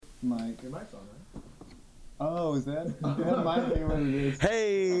Mic. Your mic's on, right? Oh, is that my thing? What it is?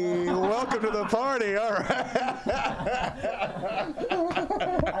 Hey, welcome to the party. All right.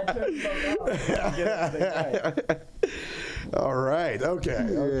 I turned it off. All right. Okay.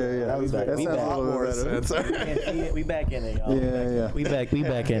 Yeah. That was That a sounds lot a little more better. sense. We back in it, y'all. Yeah. We back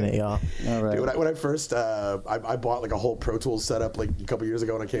in it, y'all. All right. Dude, when I first, I bought like a whole Pro Tools setup like a couple years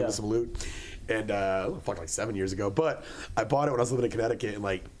ago when I came to some loot. And, like 7 years ago. But I bought it when I was living in Connecticut, and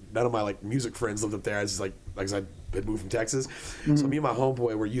like none of my like music friends lived up there. I was just like I had moved from Texas. So me and my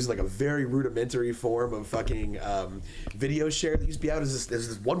homeboy were using like a very rudimentary form of fucking video share that used to be out. There's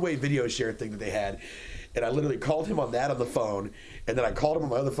this one-way video share thing that they had. And I literally called him on that on the phone, and then I called him on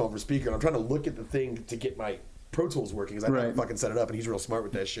my other phone for speaker, and I'm trying to look at the thing to get my Pro Tools working because I didn't fucking set it up, and he's real smart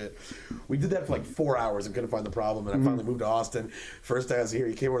with that shit. We did that for like 4 hours and couldn't find the problem, and I finally moved to Austin. First day I was here,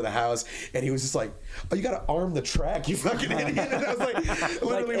 he came over to the house, and he was just like, "Oh, you gotta arm the track, you fucking idiot!" And I was like,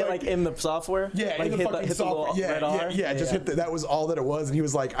 literally like in the software. yeah, like in the hit fucking the software. little red R? Yeah, just hit that was all that it was. And he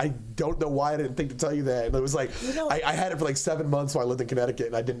was like, I don't know why I didn't think to tell you that. And it was like, I had it for like 7 months while I lived in Connecticut,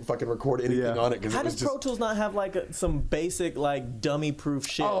 and I didn't fucking record anything on it because How it was does just. Pro Tools not have like some basic like dummy proof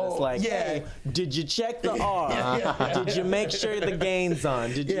shit? It's like, hey, did you check the R? Did you make sure the gain's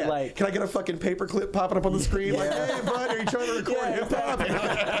on? Did you like? Can I get a fucking paperclip popping up on the screen? Like, hey, bud, are you trying to record hip hop?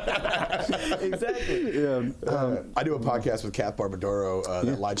 Exactly. Yeah. I do a podcast with Kath Barbadoro.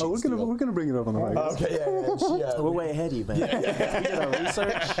 That Lie Oh, we're gonna bring it up on the mic. Okay, yeah. We're way ahead of you, man. We did our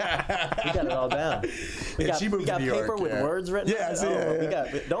research. We got it all down. We got, she moved we got to New paper York, with words written. Yeah, on it. I see, yeah. We got.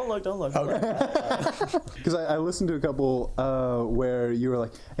 Don't look. Because I listened to a couple where you were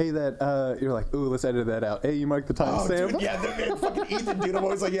like, hey, you're like, ooh, let's edit that out. Hey, you mark the timestamp. Dude, man, fucking Ethan, dude. I'm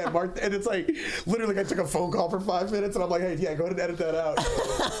always like, yeah, Mark. And it's like, literally, I took a phone call for 5 minutes, and I'm like, hey, yeah, go ahead and edit that out.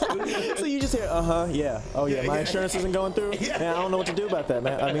 So you just hear, yeah. Oh, yeah, my insurance isn't going through? Man, I don't know what to do about that,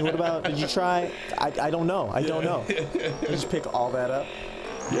 man. I mean, what about, did you try? I don't know. I don't know. You just pick all that up.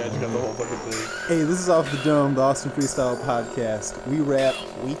 Yeah, I just got the whole fucking thing. Hey, this is Off the Dome, the Austin Freestyle Podcast. We rap.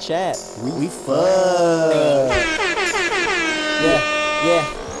 We chat. We fuck. Yeah.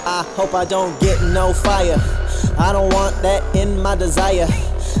 I hope I don't get no fire. I don't want that in my desire.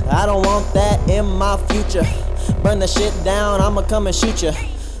 I don't want that in my future. Burn the shit down, I'ma come and shoot you.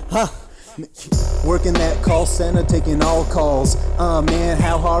 Huh. Working that call center, taking all calls. Man,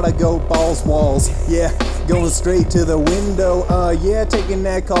 how hard I go, balls, walls. Yeah, going straight to the window. Yeah, taking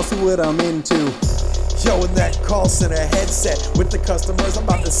that call, see what I'm into. Yo, in that call center headset with the customers, I'm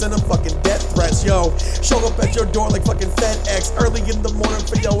about to send them fucking death threats. Yo, show up at your door like fucking FedEx early in the morning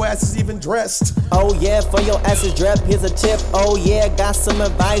for your asses even dressed. Oh yeah, for your asses drip, here's a tip. Oh yeah, got some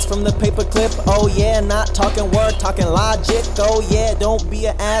advice from the paperclip. Oh yeah, not talking word, talking logic. Oh yeah, don't be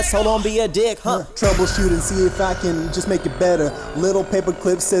an asshole, don't be a dick, huh? Troubleshoot and see if I can just make it better. Little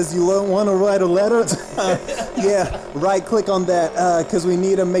paperclip says you don't want to write a letter. Yeah, right click on that, cause we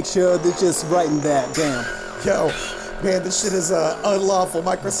need to make sure they're just writing that down. Yo, man, this shit is unlawful.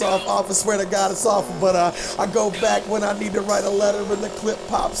 Microsoft Office, swear to God, it's awful. But I go back when I need to write a letter and the clip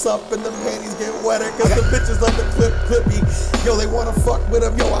pops up and the panties get wetter because the bitches love the clippy. Yo, they want to fuck with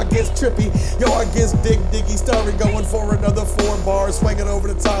them. Yo, I guess trippy. Yo, I guess Diggy Story going for another 4 bars. Swinging over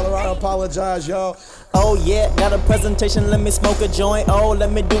to Tyler, I apologize, y'all. Oh yeah, got a presentation, let me smoke a joint. Oh,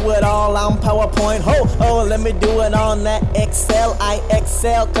 let me do it all on PowerPoint. Oh, let me do it on that Excel. I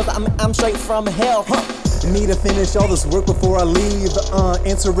excel, cause I'm straight from hell, huh? Need to finish all this work before I leave.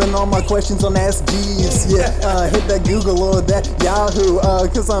 Answering all my questions on Ask Jeeves. Yeah, hit that Google or that Yahoo.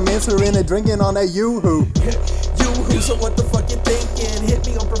 Cause I'm answering and drinking on that Yoo-hoo. Yoo-hoo, so what the fuck you thinking? Hit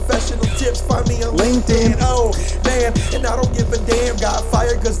me on professional tips, find me on LinkedIn. Oh, man, and I don't give a damn. Got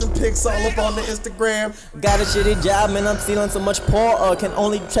fired cause them pics all up on the Instagram. Got a shitty job, man, I'm feeling so much poorer. Can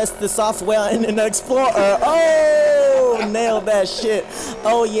only test the software in the Explorer. Oh, nailed that shit.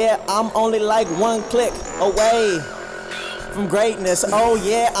 Oh yeah, I'm only like 1 click away from greatness. Oh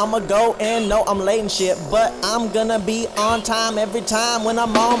yeah, I'ma go and no, I'm late and shit, but I'm gonna be on time every time when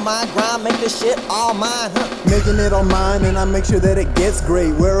I'm on my grind. Make this shit all mine, huh? Making it all mine and I make sure that it gets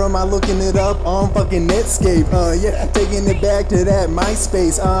great. Where am I looking it up? On fucking Netscape. Yeah, taking it back to that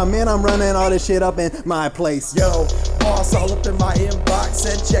MySpace. Man, I'm running all this shit up in my place. Yo, boss all up in my inbox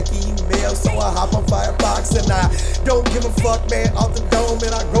and check email, so I hop on Firefox and I don't give a fuck, man, off the dome,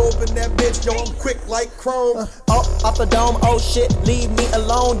 and I go up in that bitch, yo, I'm quick like Chrome. Off the dome, oh shit, leave me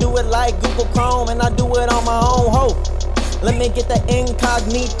alone. Do it like Google Chrome and I do it on my own, ho. Let me get the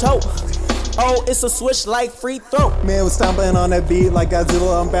incognito. Oh, it's a switch like free throw. Man, was stomping on that beat like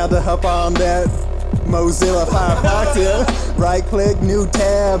Godzilla. I'm about to hop on that. Mozilla Firefox, yeah. Right click, new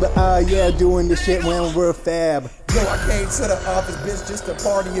tab. Yeah, doing the shit when we're fab. Yo, I came to the office, bitch, just to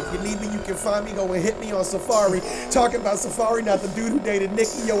party. If you need me, you can find me. Go and hit me on Safari. Talking about Safari, not the dude who dated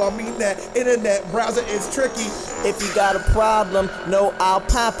Nikki. Yo, I mean that internet browser is tricky. If you got a problem, no, I'll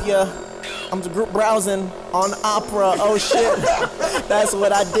pop ya. I'm browsing on Opera. Oh shit, that's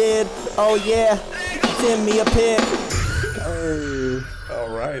what I did. Oh yeah, send me a pic. All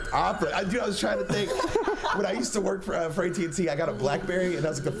right, Opera. I was trying to think. When I used to work for AT&T, I got a BlackBerry, and that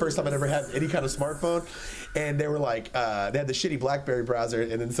was like the first time I'd ever had any kind of smartphone. And they were like, they had the shitty BlackBerry browser,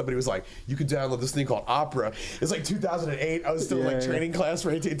 and then somebody was like, you could download this thing called Opera. It's like 2008. I was still in training class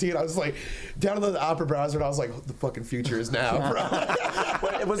for AT&T, and I was like, download the Opera browser, and I was like, what the fucking future is now, bro.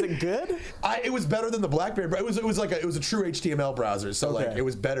 Wait, was it good? It was better than the BlackBerry, but it was a true HTML brauser, so like it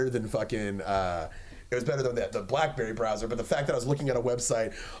was better than fucking. It was better than the BlackBerry browser, but the fact that I was looking at a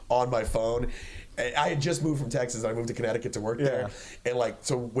website on my phone, I had just moved from Texas. And I moved to Connecticut to work there, and like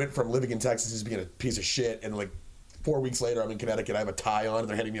so went from living in Texas to just being a piece of shit, and like 4 weeks later, I'm in Connecticut. I have a tie on, and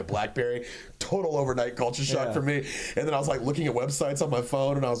they're handing me a BlackBerry. Total overnight culture shock for me. And then I was like looking at websites on my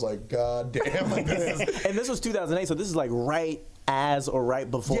phone, and I was like, God damn! Like this is. And this was 2008, so this is like right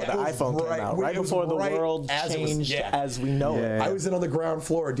before the iPhone came out, right before the world changed as we know it. I was in on the ground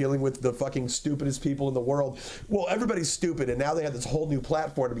floor dealing with the fucking stupidest people in the world. Well, everybody's stupid, and now they have this whole new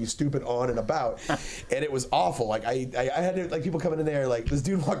platform to be stupid on and about, and it was awful. Like I had to, like people coming in there. Like this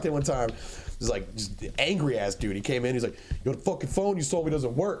dude walked in one time, was like just angry ass dude. He came in, he's like, "Your fucking phone you sold me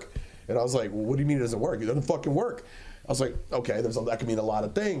doesn't work," and I was like, "Well, what do you mean it doesn't work? It doesn't fucking work." I was like, okay, that can mean a lot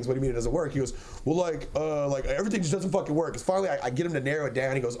of things. What do you mean it doesn't work? He goes, well, like everything just doesn't fucking work. Because finally, I get him to narrow it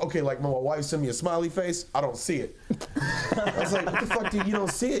down. He goes, okay, like, my wife sent me a smiley face. I don't see it. I was like, what the fuck, dude? You don't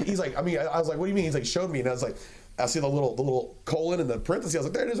see it? He's like, I was like, what do you mean? He's like, showed me. And I was like, I see the little colon in the parentheses. I was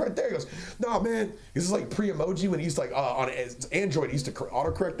like, there it is right there. He goes, no, man, this is like pre-emoji when he used to like, on Android, he used to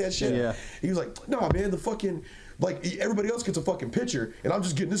autocorrect that shit. Yeah. He was like, no, man, the fucking... Like, everybody else gets a fucking picture, and I'm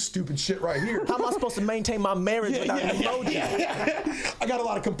just getting this stupid shit right here. How am I supposed to maintain my marriage without an emoji? I got a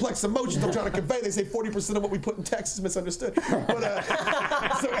lot of complex emotions I'm trying to convey. They say 40% of what we put in text is misunderstood. But,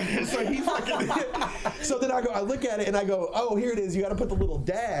 so he fucking... So then I look at it, and I go, oh, here it is. You got to put the little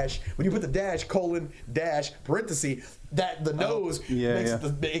dash. When you put the dash, colon, dash, parenthesis, that the nose makes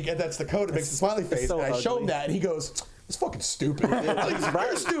that's the code. It makes the smiley face. So and I show him that, and he goes... It's fucking stupid. Like,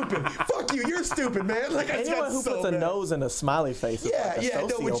 you're stupid. Fuck you. You're stupid, man. Like, anyone who puts a nose in a smiley face is like a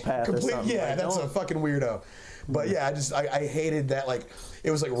sociopath or something. Yeah, that's a fucking weirdo. But yeah, I hated that. Like,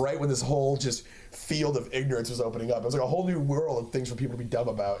 it was like right when this whole just field of ignorance was opening up. It was like a whole new world of things for people to be dumb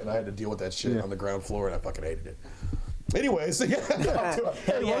about, and I had to deal with that shit on the ground floor, and I fucking hated it. Anyway, so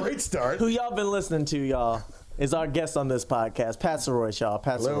a great start. Who y'all been listening to, y'all, is our guest on this podcast, Pat Soroyce, y'all.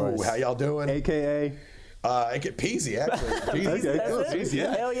 Pat Hello, Soroyce. how y'all doing? AKA... I get Peasy, actually.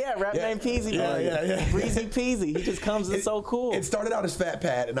 Peasy, Hell yeah, rap name Peasy. Yeah. Breezy Peasy. He just comes in so cool. It started out as Fat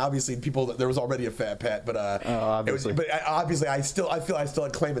Pat, and obviously there was already a Fat Pat, but obviously. Obviously I feel I still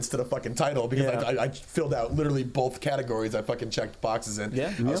had claimants to the fucking title because I filled out literally both categories. I fucking checked boxes in.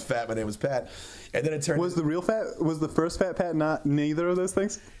 I was fat. My name was Pat, and then it turned. Was the first Fat Pat not neither of those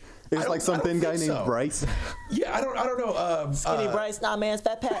things? It's like some thin guy named Bryce. Yeah, I don't know. Skinny Bryce, nah, man, it's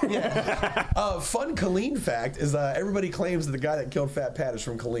Fat Pat. Fun Colleen fact is everybody claims that the guy that killed Fat Pat is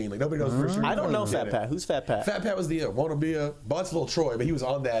from Colleen. Like nobody knows for sure. I don't know Fat Pat. Who's Fat Pat? Fat Pat was the wanna be a that's Little Troy, but he was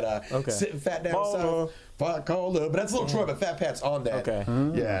on that sitting fat down south. Fuck all but that's Little Troy, but Fat Pat's on that. Okay.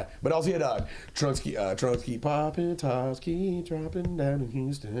 Yeah, but also he had trunks keep popping, tops keep dropping down in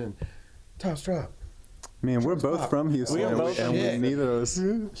Houston. Tops drop. Man, we're both from Houston, and neither of us.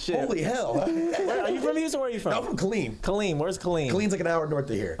 Shit. Holy hell! Are you from Houston? Where are you from? I'm from Killeen. Killeen. Where's Killeen? Kelleen's like an hour north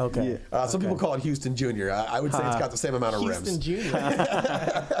of here. Okay. Some people call it Houston Junior. I would say it's got the same amount of rims. Houston Junior.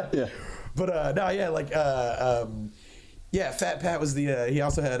 Yeah. But Fat Pat was the. He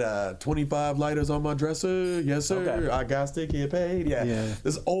also had 25 lighters on my dresser. Yes, sir. Okay. I got to get paid. Yeah.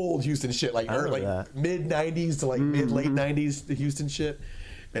 This old Houston shit, like mid '90s to like mid late '90s Houston shit.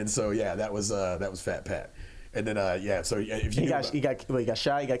 And so that was Fat Pat. And then so if you he got shot, he got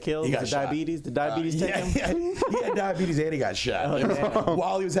killed. He got shot. Diabetes. Did diabetes take him? He had diabetes and he got shot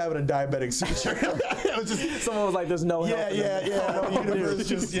while he was having a diabetic seizure. It was just someone was like, "There's no help." No universe,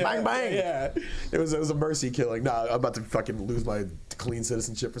 just bang bang. Yeah, it was a mercy killing. Nah, I'm about to fucking lose my clean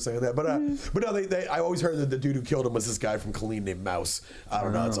citizenship for saying that. But no, I always heard that the dude who killed him was this guy from Killeen named Mouse. I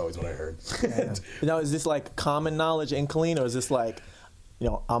don't know. That's always what I heard. Now, is this like common knowledge in Killeen, or is this like you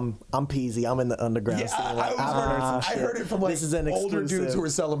know, I'm peasy. I'm in the underground. Yeah, scene. I Like, I've heard some I shit. heard it from like This is an older dudes exclusive. who were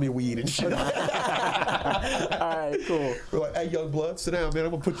selling me weed and shit. All right, cool. We're like, hey, young blood, sit down, man.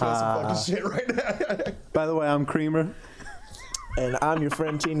 I'm gonna put you on some fucking shit right now. By the way, I'm Creamer. And I'm your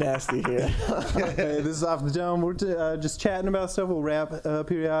friend T Nasty here. Hey, this is Off the Dome. We're just chatting about stuff. We'll rap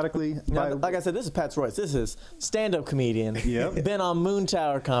periodically. Now, like I said, this is Pat Royce. This is stand-up comedian. Yep. Been on Moon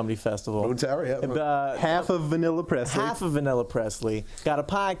Tower Comedy Festival. Moon Tower, yeah. Half of Vanilla Presley. Half of Vanilla Presley. Got a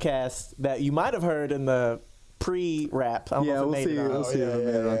podcast that you might have heard in the pre-rap. I don't know if it we'll made see. it on. We'll see.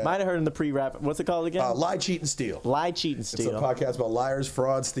 yeah. Might have heard in the pre-rap. What's it called again? Lie, cheat, and steal. Lie, cheat, and It's a steal. podcast about liars,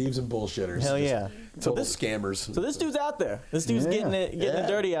 frauds, thieves, and bullshitters. Hell Just yeah. Total scammers. So this dude's out there. This dude's Yeah. getting it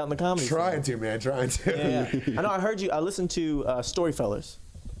dirty out in the comedy scene. Trying to, man. Trying to. Yeah. I know. I heard you. I listened to Storyfellers.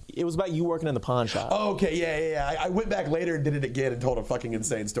 It was about you working in the pawn shop. Oh, okay, yeah. I went back later and did it again and told a fucking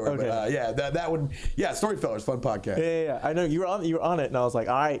insane story. Okay. But yeah, that one, yeah, Storyfellers, fun podcast. Yeah. I know you were on it, and I was like,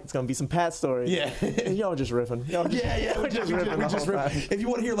 all right, it's gonna be some Pat stories. Yeah. Y'all just riffing. Y'all just, Yeah, we just riffing. riff. If you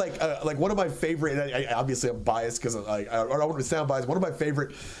want to hear like one of my favorite, obviously I'm biased because I don't want to sound biased. One of my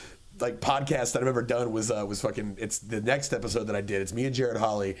favorite like podcasts that I've ever done was fucking. It's the next episode that I did. It's me and Jared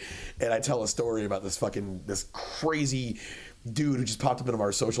Holly, and I tell a story about this crazy dude who just popped up into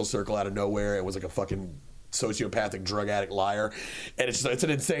our social circle out of nowhere and was like a fucking sociopathic drug addict liar, and it's an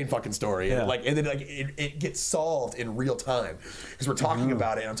insane fucking story. Yeah. And then it gets solved in real time because we're talking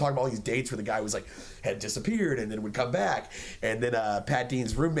about it, and I'm talking about all these dates where the guy was like had disappeared and then would come back, and then Pat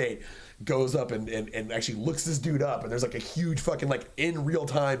Dean's roommate goes up and actually looks this dude up, and there's like a huge fucking like in real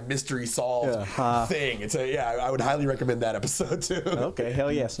time mystery solved thing. It's I would highly recommend that episode too. Okay,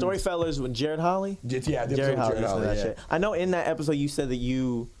 hell yeah. Storyfellers with Jared Holly. Yeah, the Jared episode with Holly. That yeah. shit. I know in that episode you said that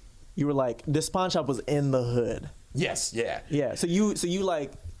you were like this pawn shop was in the hood. Yes, yeah. Yeah. So you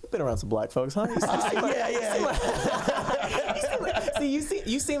like been around some black folks, huh? Yeah. See,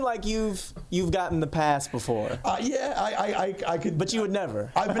 you seem like you've gotten the pass before. I could, But you would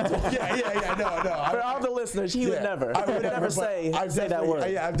never. I've been told, no. For all the listeners, he would never. I would never say that word.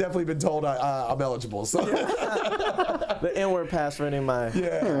 Yeah, I've definitely been told I'm eligible. So The N-word pass for any of my I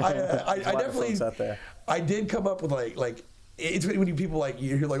white definitely folks out there. I did come up with like. It's when you people like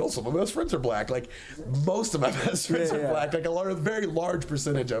you hear like, oh, some of my best friends are black. Like most of my best friends are black. Like a very large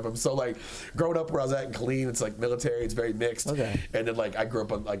percentage of them. So like growing up where I was at in Killeen, it's like military. It's very mixed. Okay. And then like I grew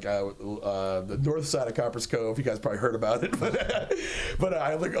up on like the north side of Coppers Cove. You guys probably heard about it, but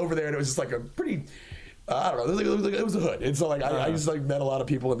I look over there and it was just like a pretty. I don't know. It was a hood, and so like I just like met a lot of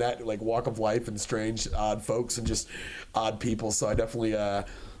people in that like walk of life and strange, odd folks and just odd people. So I definitely I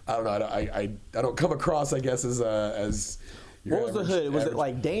don't know. I don't come across I guess as. What was the hood? Was it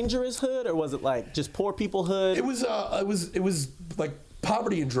like dangerous hood, or was it like just poor people hood? It was like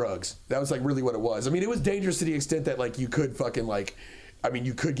poverty and drugs. That was like really what it was. I mean, it was dangerous to the extent that like you could fucking like, I mean,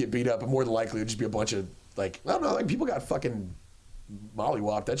 you could get beat up, but more than likely it would just be a bunch of like I don't know, like people got fucking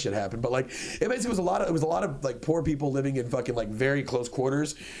mollywop. That shit happened, but like it basically was a lot of like poor people living in fucking like very close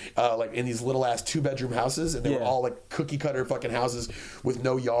quarters, like in these little ass 2-bedroom houses, and they were all like cookie cutter fucking houses with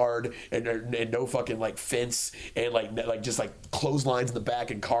no yard and no fucking like fence and like just like clotheslines in the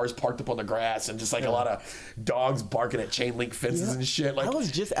back and cars parked up on the grass and just like a lot of dogs barking at chain link fences and shit. Like I was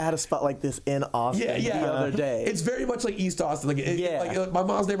just at a spot like this in Austin the other day. It's very much like East Austin. Like like my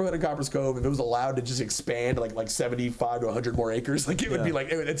mom's neighborhood in Coppers Cove. If it was allowed to just expand like 75 to 100 more acres. Like it would be like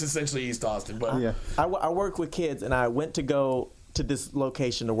it's essentially East Austin, but I work with kids, and I went to go to this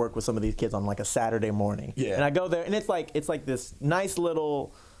location to work with some of these kids on like a Saturday morning. Yeah, and I go there, and it's like this nice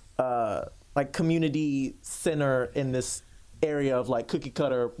little like community center in this area of like cookie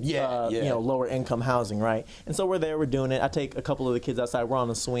cutter, you know, lower income housing, right? And so we're there, we're doing it. I take a couple of the kids outside, we're on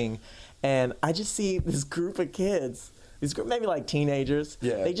the swing, and I just see this group of kids, maybe like teenagers.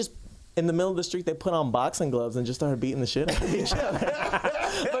 Yeah, they just. In the middle of the street, they put on boxing gloves and just started beating the shit out of each other.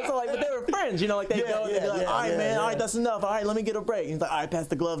 But they were friends, you know, like they go and they'd be like, all right, man, all right, that's enough. All right, let me get a break. And he's like, all right, pass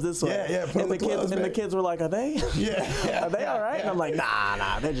the gloves this way. And the kids were like, are they? Are they all right? And I'm like,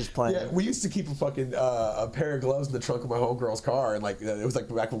 nah, they're just playing. Yeah, we used to keep a fucking a pair of gloves in the trunk of my homegirl's car, and like it was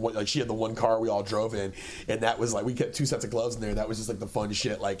like back when like she had the one car we all drove in, and that was like we kept 2 sets of gloves in there. That was just like the fun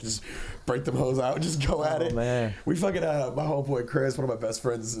shit, like just break them hose out and just go at it. Man. We fucking my homeboy Chris, one of my best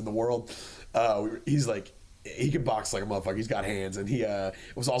friends in the world. He's like, he can box like a motherfucker. He's got hands, and he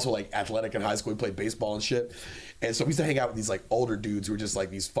was also like athletic in high school. He played baseball and shit. And so we used to hang out with these like older dudes who were just like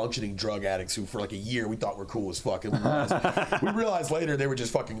these functioning drug addicts who for like a year we thought were cool as fuck. And we realized later they were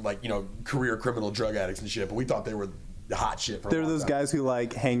just fucking like, you know, career criminal drug addicts and shit. But we thought they were the hot shit. There are those guys who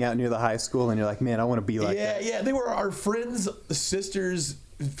like hang out near the high school, and you're like, man, I want to be like that. Yeah, they were our friends' sisters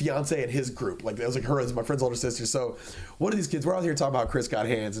fiance and his group. Like, that was like her as my friend's older sister. So one of these kids, we're out here talking about Chris got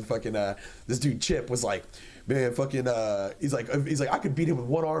hands, and fucking this dude Chip was like, man, fucking, he's like, I could beat him with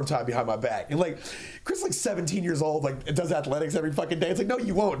one arm tied behind my back. And like, Chris, like 17 years old, like does athletics every fucking day. It's like, no,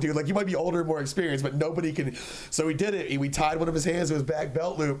 you won't, dude. Like, you might be older and more experienced, but nobody can. So we did it. We tied one of his hands to his back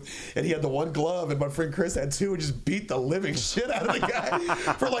belt loop, and he had the one glove, and my friend Chris had two, and just beat the living shit out of the guy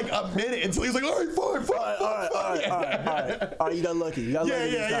for like a minute until he was like, all right, fine. All right, you got lucky. You got lucky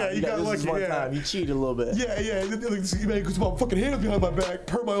this time. You got lucky. One time. You cheated a little bit. Yeah. Man, because my fucking hands behind my back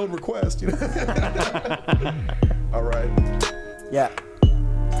per my own request. You know? All right. Yeah.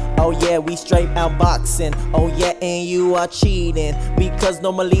 Oh yeah, we straight out boxing. Oh yeah, and you are cheating because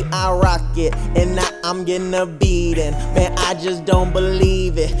normally I rock it, and now I'm getting a beating. Man, I just don't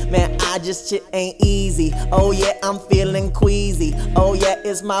believe it. Man, shit ain't easy. Oh yeah, I'm feeling queasy. Oh yeah,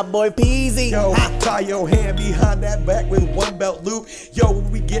 it's my boy Peasy. Yo, tie your hand behind that back with one belt loop. Yo,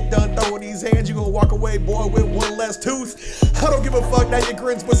 when we get done throwing these hands, you gonna walk away, boy, with one less tooth. I don't give a fuck. Now your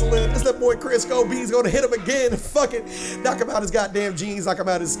grin's whistling. It's that boy Chris B's gonna hit him again. Fuck it. Knock him out his goddamn jeans. Knock him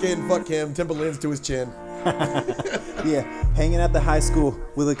out his skin. Fuck him. Timberlands to his chin. Yeah, hanging at the high school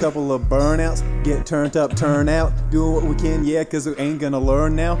with a couple of burnouts. Get turned up, turn out, doing what we can, yeah, cause we ain't gonna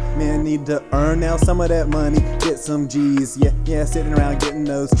learn now. Man, need to earn now some of that money, get some G's. Yeah, sitting around getting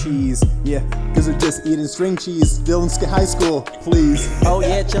those cheese. Yeah, cause we're just eating string cheese, still in high school, please. Oh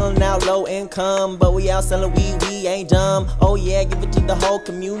yeah, chilling out, low income, but we out selling weed, we ain't dumb. Oh yeah, give it to the whole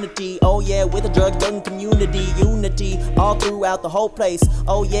community. Oh yeah, with the drug dealing community, unity all throughout the whole place.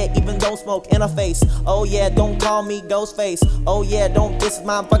 Oh yeah, even don't smoke in our face. Oh yeah, don't call me Ghostface. Oh yeah, don't, this is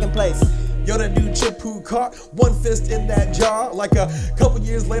my fucking place. Yo, that dude Chip who caught one fist in that jar. Like a couple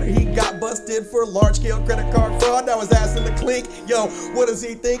years later, he got busted for large-scale credit card fraud. Now his ass in the clink. Yo, what does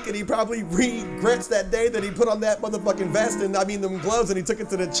he think? And he probably regrets that day that he put on that motherfucking vest and them gloves, and he took it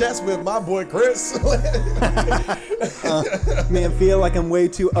to the chest with my boy Chris. Man, feel like I'm way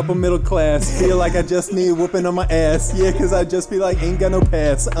too upper middle class. Feel like I just need whooping on my ass. Yeah, cause I just be like, ain't got no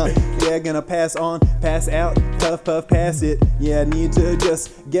pass. Yeah, gonna pass on, pass out, puff, pass it. Yeah, I need to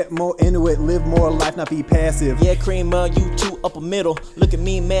just get more into it. Live more life, not be passive. Yeah, Creamer, you too upper middle. Look at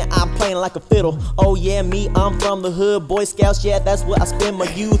me, man, I'm playing like a fiddle. Oh yeah, me, I'm from the hood. Boy Scouts, yeah, that's where I spend my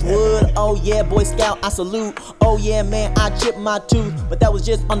youth. Wood, oh yeah, Boy Scout, I salute. Oh yeah, man, I chipped my tooth, but that was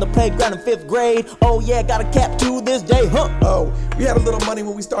just on the playground in 5th grade. Oh yeah, got a cap to this day, huh? Oh, we had a little money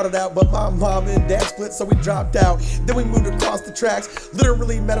when we started out, but my mom and dad split, so we dropped out. Then we moved across the tracks,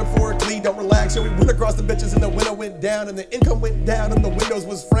 literally, metaphorically, don't relax. So we went across the bitches and the window went down, and the income went down, and the windows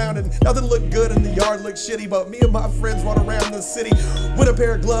was frowning. Nothing looked good and the yard looked shitty, but me and my friends run around the city with a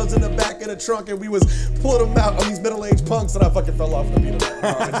pair of gloves in the back of the trunk, and we was pulling them out on these middle-aged punks, and I fucking fell off the beat of that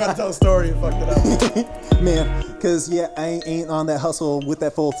car. I tried to tell a story and fucked it up. Man, cause yeah, I ain't on that hustle with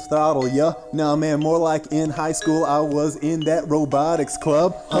that full throttle, yeah. No, man, more like in high school, I was in that robotics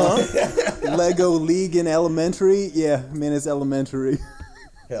club, huh? Lego League in elementary, yeah, man, it's elementary.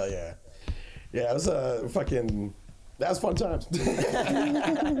 Hell yeah. Yeah, it was that was fun times.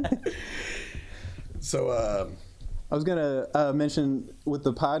 So, I was gonna mention with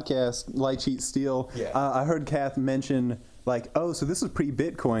the podcast, Light Cheat Steal. Yeah. I heard Kath mention like, oh, so this was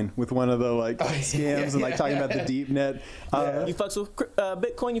pre-Bitcoin with one of the like scams and like talking about the deep net. You fucks with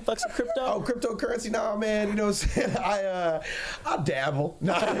Bitcoin? You fucks with crypto? Oh, cryptocurrency? Nah, man. You know what I'm saying? I dabble.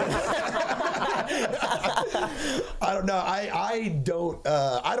 Nah. I don't know.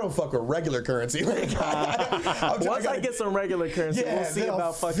 I don't fuck with regular currency. Like, once I get some regular currency, we'll see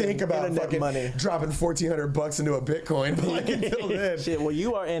about fucking internet money. Dropping $1,400 into a Bitcoin. But like until then, shit. Well,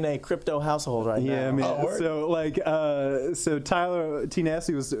 you are in a crypto household right now. Yeah, man. So like, so Tyler T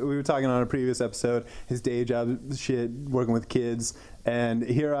Nasty we were talking on a previous episode. His day job, shit, working with kids. And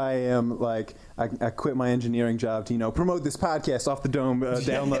here I am, like, I quit my engineering job to, promote this podcast off the dome.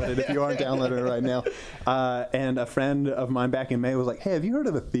 Download it if you aren't downloading it right now. And a friend of mine back in May was like, hey, have you heard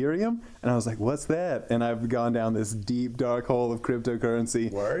of Ethereum? And I was like, what's that? And I've gone down this deep, dark hole of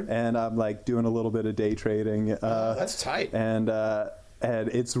cryptocurrency. Word? And I'm, like, doing a little bit of day trading. That's tight. And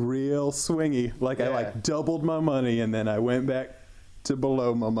it's real swingy. Like, yeah. I, like, doubled my money, and then I went back to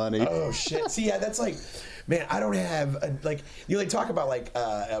below my money. Oh, shit. See, yeah, that's like... Man, I don't have they talk about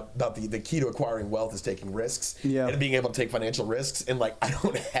about the key to acquiring wealth is taking risks and being able to take financial risks, and like I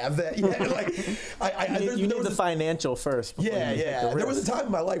don't have that yet. Like you need the financial first. Yeah. There was a time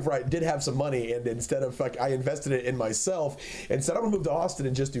in my life where I did have some money, and instead of I invested it in myself and said I'm gonna move to Austin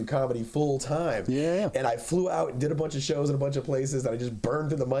and just do comedy full time. Yeah. And I flew out and did a bunch of shows in a bunch of places, and I just burned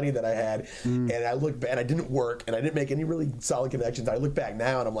through the money that I had. And I looked bad. I didn't work, and I didn't make any really solid connections. I look back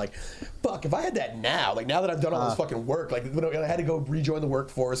now and I'm like, fuck, if I had that now, like now that I've done all this fucking work, like when I had to go rejoin the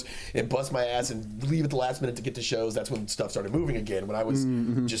workforce and bust my ass and leave at the last minute to get to shows, that's when stuff started moving again. When I was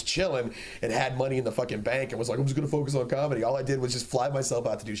just chilling and had money in the fucking bank and was like, I'm just gonna focus on comedy. All I did was just fly myself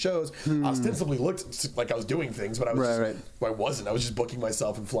out to do shows. I ostensibly looked like I was doing things, but I was I wasn't. I was just booking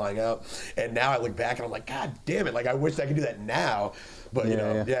myself and flying out. And now I look back and I'm like, God damn it! Like I wish I could do that now. But you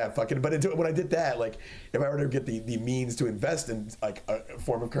know, fucking. But when I did that, like, if I were to get the means to invest in like a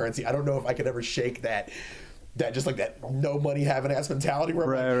form of currency, I don't know if I could ever shake that just like that no money having ass mentality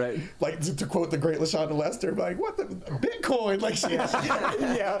where I'm like to quote the great LaShonda Lester, like, what the Bitcoin? Like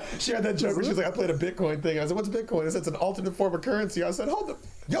she had that joke where she was like, I played a Bitcoin thing. I said, what's Bitcoin? I said, it's an alternate form of currency. I said, hold up,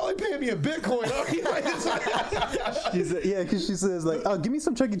 y'all ain't paying me in Bitcoin. Because she says like, oh, give me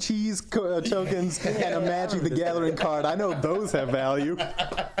some Chuck E. Cheese tokens and a Magic the Gathering card. I know those have value.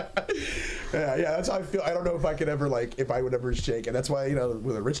 Yeah, that's how I feel. I don't know if I could ever if I would ever shake, and that's why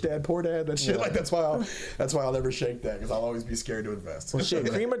with a rich dad, poor dad, that shit. Like that's why I'll never shake that, because I'll always be scared to invest. Well,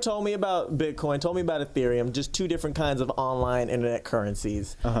 shit, Creamer told me about Bitcoin, told me about Ethereum, just two different kinds of online internet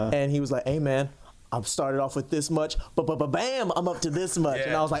currencies, and he was like, "Hey man, I've started off with this much, but bam, I'm up to this much,"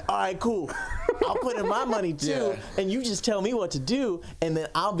 and I was like, "All right, cool. I'll put in my money too, and you just tell me what to do, and then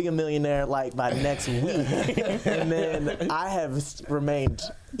I'll be a millionaire like by next week." And then I have remained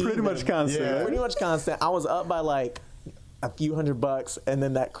pretty much constant. Pretty much constant. I was up by like a few $100, and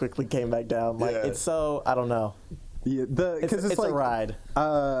then that quickly came back down. Like it's so, I don't know. Yeah, because it's like a ride.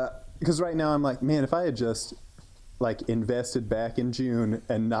 Because right now I'm like, man, if I had just like invested back in June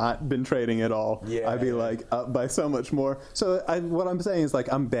and not been trading at all, I'd be like up by so much more. So what I'm saying is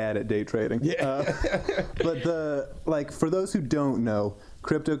like I'm bad at day trading. But for those who don't know,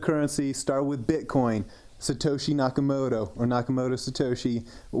 cryptocurrency started with Bitcoin. Satoshi Nakamoto, or Nakamoto Satoshi,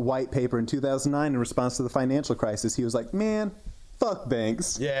 white paper in 2009 in response to the financial crisis. He was like, man, fuck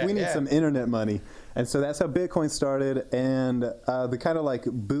banks. We need some internet money. And so that's how Bitcoin started. And the kind of like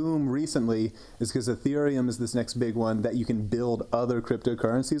boom recently is because Ethereum is this next big one that you can build other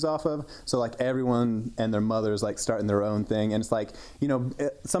cryptocurrencies off of. So like everyone and their mothers like starting their own thing. And it's like,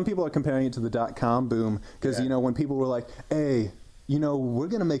 some people are comparing it to the .com boom because, when people were like, hey, we're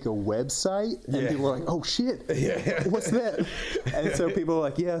going to make a website. And people were like, oh, shit. What's that? And so people are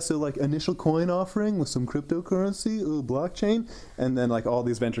like, so like initial coin offering with some cryptocurrency, blockchain. And then like all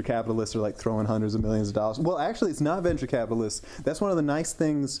these venture capitalists are like throwing hundreds of millions of dollars. Well, actually, it's not venture capitalists. That's one of the nice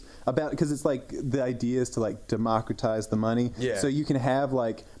things about, because it's like the idea is to like democratize the money. So you can have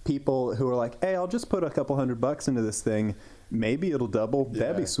like people who are like, hey, I'll just put a couple $100 into this thing. Maybe it'll double.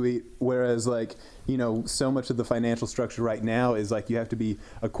 That'd be sweet. Whereas like, so much of the financial structure right now is like you have to be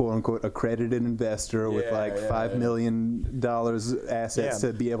a quote unquote accredited investor with $5 million assets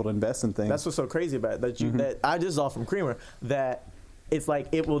to be able to invest in things. That's what's so crazy about it, that I just saw from Creamer that it's like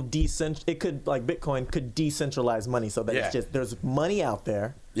it will Bitcoin could decentralize money so that it's just there's money out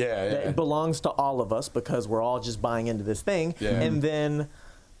there that it belongs to all of us because we're all just buying into this thing, and then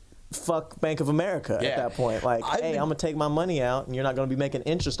fuck Bank of America at that point. Like, hey, I'm gonna take my money out, and you're not gonna be making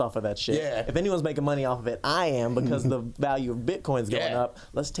interest off of that shit. If anyone's making money off of it, I am, because the value of Bitcoin's going up.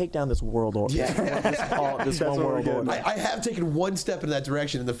 Let's take down this world order. This one world order. I have taken one step in that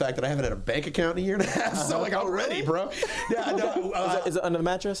direction in the fact that I haven't had a bank account in a year and a half. So like already, bro. Is it under the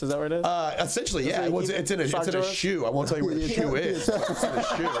mattress? Is that where it is? Essentially, it's in a shoe. I won't tell you where the shoe is. It's in a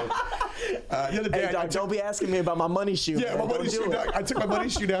shoe. The other day, don't be asking me about my money shoe. My money shoe. I took my money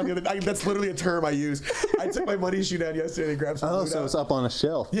shoe down the other day. That's literally a term I use. I took my money shoe down yesterday and grabbed some. Oh, so it's up on a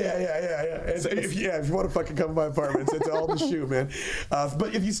shelf. Yeah. And if you want to fucking come to my apartment, it's all in the shoe, man.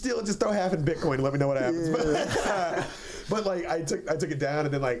 But if you steal it, just throw half in Bitcoin and let me know what happens. But like I took it down,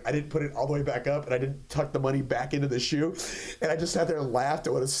 and then like I didn't put it all the way back up, and I didn't tuck the money back into the shoe, and I just sat there and laughed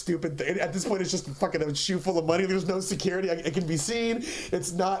at what a stupid thing. At this point, it's just fucking a shoe full of money. There's no security. It can be seen.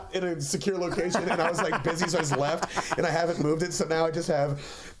 It's not in a secure location, and I was like busy, so I just left, and I haven't moved it. So now I just have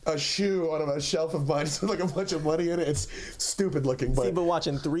a shoe on a shelf of mine, so like a bunch of money in it. It's stupid looking. But watch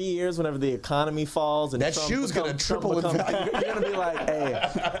in 3 years, whenever the economy falls and that shoe's gonna triple in value. You're gonna be like,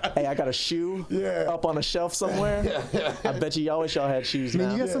 hey, I got a shoe up on a shelf somewhere. I bet you y'all had shoes. You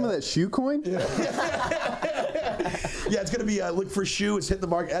got some of that shoe coin? It's gonna be look for shoe. It's hitting the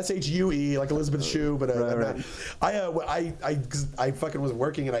market. SHUE, like Elizabeth Shue. But I fucking was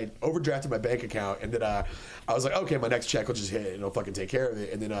working, and I overdrafted my bank account, and then I was like, okay, my next check will just hit, and it'll fucking take care of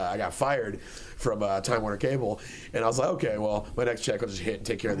it. And then I got fired from Time Warner Cable, and I was like, okay, well, my next check will just hit and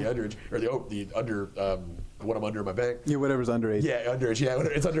take care of the underage, or the under what I'm under in my bank. Yeah, whatever's underage. Yeah, underage. Yeah,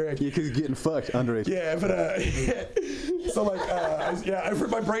 it's underage. Yeah, because you're getting fucked underage. Yeah, but So like,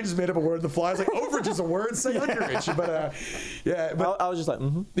 my brain just made up a word. The fly. I was like, overage is a word. Say underage. But I was just like,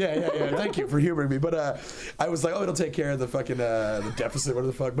 yeah. Thank you for humoring me. But I was like, oh, it'll take care of the fucking the deficit. What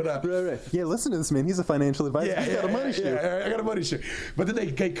the fuck? But right. Yeah, listen to this man. He's a financial advisor. He's got a money shoot. Yeah, I got a money shoot. But then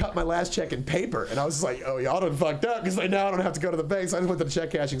they cut my last check in paper, and I was just like, oh, y'all done fucked up because now I don't have to go to the bank. So I just went to the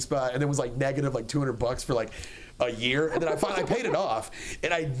check cashing spot, and it was like negative like $200 for like a year, and then I paid it off,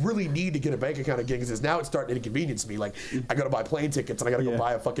 and I really need to get a bank account again because now it's starting to inconvenience me. Like I got to buy plane tickets and I got to go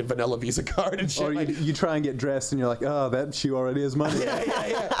buy a fucking vanilla Visa card and shit. Or you try and get dressed and you're like, oh, that shoe already has money.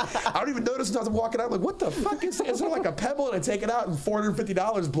 Yeah. I don't even notice until I'm walking out. I'm like, what the fuck is that? Is there like a pebble? And I take it out and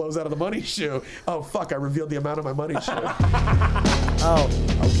 $450 blows out of the money shoe. Oh fuck! I revealed the amount of my money shoe. Oh.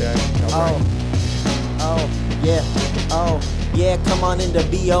 Okay. Yeah, come on into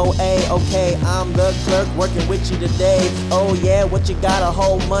BOA, okay, I'm the clerk working with you today. Oh yeah, what you got, a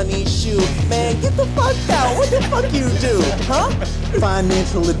whole money shoe? Man, get the fuck out, what the fuck you do, huh?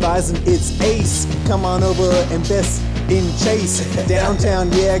 Financial advising, it's Ace. Come on over, invest in Chase.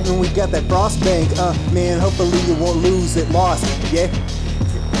 Downtown, yeah, and we got that Frost Bank. Man, hopefully you won't lose it, lost, yeah.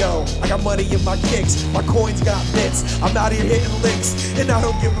 Yo, I got money in my kicks, my coins got bits. I'm out here hitting licks, and I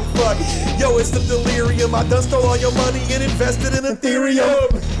don't give a fuck. Yo, it's the delirium. I done stole all your money and invested in Ethereum.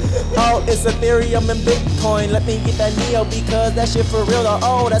 Oh, it's Ethereum and Bitcoin. Let me get that Neo because that shit for real.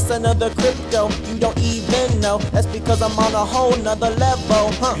 Oh, that's another crypto. You don't even know. That's because I'm on a whole nother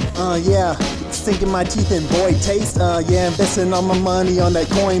level, huh? Yeah. Sinking my teeth in boy taste. Yeah, investing all my money on that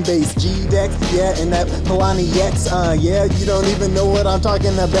Coinbase, GDEX, yeah, and that Polani X. Yeah, you don't even know what I'm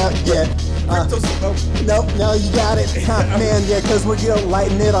talking about yet. Nope, no, you got it. Man, yeah, cause we're gonna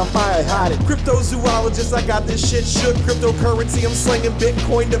lighting it on fire, hot it. Cryptozoologist, I got this shit shook. Cryptocurrency, I'm slinging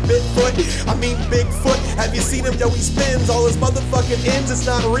Bitcoin to Bitfoot. I mean Bigfoot. Have you seen him? Yo, he spins all his motherfucking ends. It's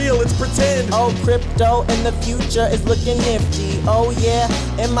not real, it's pretend. Oh, crypto in the future is looking nifty. Oh yeah,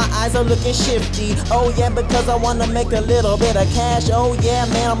 and my eyes are looking shifty. Oh yeah, because I wanna make a little bit of cash. Oh yeah,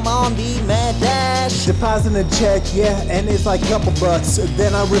 man, I'm on the mad dash. Depositing a check, yeah, and it's like a couple bucks.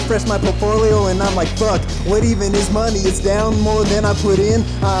 Then I refresh my portfolio and I'm like, fuck, what even is money? It's down more than I put in.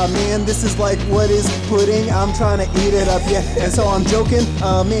 Man, this is like what is pudding. I'm trying to eat it up, yeah. And so I'm joking,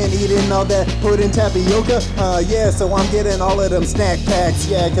 man, eating all that pudding tapioca. Yeah, so I'm getting all of them snack packs,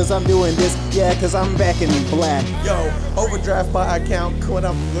 yeah, cause I'm doing this, yeah, cause I'm back in black. Yo, overdraft my account, when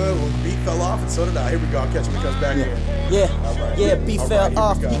I'm good, beat fell off, and so did I. Here we go, I'll catch him when he comes back in. Yeah, B fell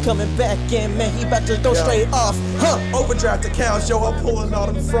off, he coming back in, man, he about to go straight off, huh? Overdraft accounts, yo, I'm pulling all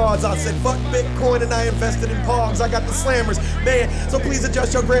them frauds. I said, fuck Bitcoin and I invested in Pogs. I got the slammers, man, so please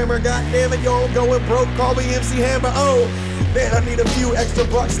adjust your grammar. God damn it, yo, I'm going broke, call me MC Hammer. Oh, man, I need a few extra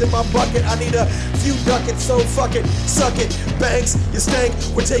bucks in my bucket. I need a few ducats, so fuck it, suck it. Banks, you stank,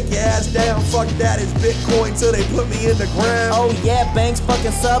 we'll take your ass down. Fuck that, it's Bitcoin till they put me in the ground. Oh yeah, banks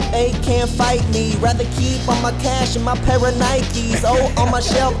fucking sub 8 can't fight me. Rather keep all my cash and my pair of Nikes. Oh, on my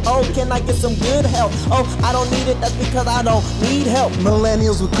shelf, oh, can I get some good help? Oh, I don't need it, that's because I don't need help.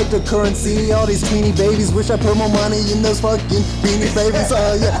 Millennials with cryptocurrency, all these tweeny babies. Wish I put more money in those fucking beanie babies.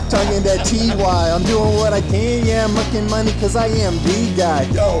 Yeah, talking that TY. I'm doing what I can, yeah, I'm making money cause I am the guy.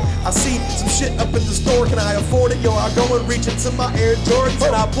 Yo, I see some shit up in the store, can I afford it? Yo, I go and reach into my Air Jordans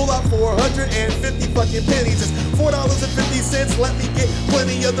and I pull out 450 fucking pennies. It's $4.50, let me get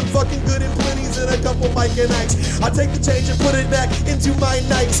plenty of them fucking good and plenties and a couple Mike and Ikes. I take the change and put it back into my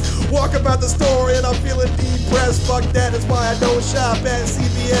Nikes. Walk about the store and I'm feeling depressed. Fuck that, is why I don't shop at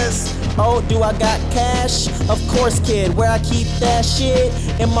CVS. Oh, do I got cash? Of course, kid. Where I keep that shit?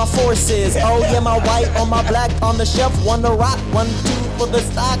 In my forces. Oh yeah, my white on my black on the shelf. One to rock, 1, 2 for the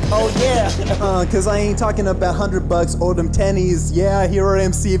stock. Oh yeah. Cause I ain't talking about $100 or them tennies. Yeah, here are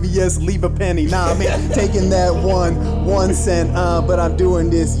MCVS, leave a penny. Nah, man, taking that 1 cent. But I'm doing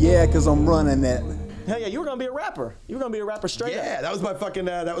this, yeah, cause I'm running that. Hell yeah, you were gonna be a rapper. You were gonna be a rapper straight up. Yeah, that was my fucking.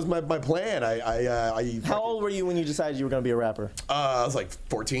 That was my plan. How old were you when you decided you were gonna be a rapper? I was like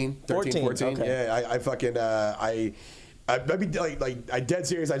 13, 13, 14. Okay. Yeah, I dead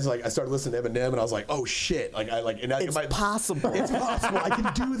serious. I started listening to Eminem, and I was like, oh shit, It's possible. It's possible. I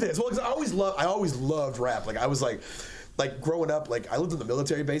can do this. Well, because I always loved rap. Like I was like growing up, like I lived in the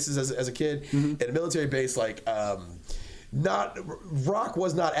military bases as a kid, and a military base rock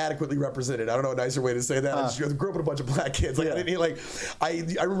was not adequately represented. I don't know a nicer way to say that. I just grew up with a bunch of black kids. Like I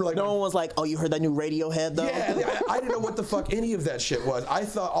remember like no one was like, oh, you heard that new Radiohead though? Yeah, I didn't know what the fuck any of that shit was. I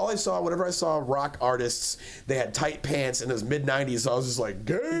thought whenever I saw rock artists, they had tight pants in those mid-90s. So I was just like,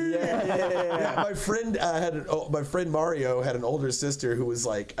 gay. Yeah. My friend Mario had an older sister who was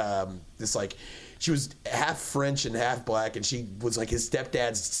like this like. She was half French and half black, and she was like his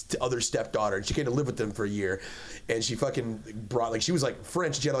stepdad's other stepdaughter, and she came to live with them for a year, and she fucking brought like she was like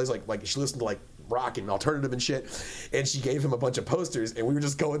French. She had all these like she listened to like rock and alternative and shit, and she gave him a bunch of posters, and we were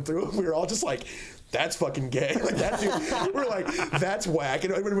just going through them. We were all just like, that's fucking gay. Like that dude, we were like, that's whack.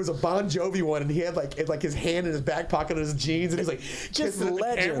 And it was a Bon Jovi one, and he had like his hand in his back pocket of his jeans, and he's like just kissing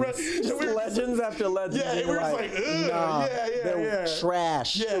legends, the camera. just legends after legends. Yeah, we were just like, ugh, nah, yeah.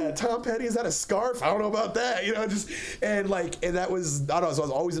 Trash. Yeah, Tom Petty, is that a scarf? I don't know about that. You know, just and that was I don't know. So I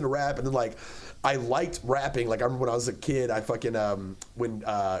was always into rap, and then like I liked rapping. Like I remember when I was a kid, I fucking when.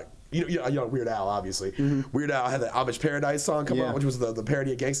 You know, Weird Al, obviously. Weird Al had the Amish Paradise song come on, which was the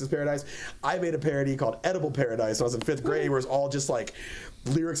parody of Gangsta's Paradise. I made a parody called Edible Paradise when I was in 5th grade, where it's all just like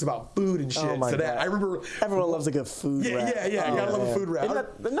lyrics about food and shit. Oh my God. I remember everyone loves a good food rap. Yeah. You gotta love a food rap.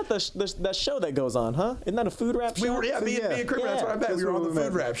 Isn't that that show that goes on, huh? Isn't that a food rap show? Me and Chris, that's what I met. We were on the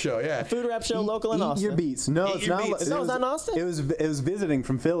food rap show. Yeah, food rap show, local in Eat Austin. Your Beats. No, Eat it's Your not. Beats. It was not in Austin. It was visiting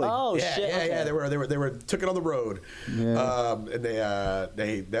from Philly. Oh yeah, shit! Yeah. They were took it on the road. Yeah. And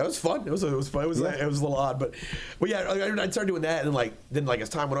they that was fun. It was fun. It was a little odd, but yeah, I started doing that, and then as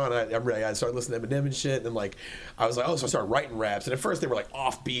time went on, I started listening to Eminem and shit, and then like I was like, oh, so I started writing raps, and at first they were like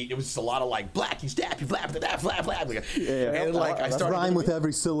offbeat. It was just a lot of like black, you stab, you flap, flap, flap, flap. And like I started rhyme with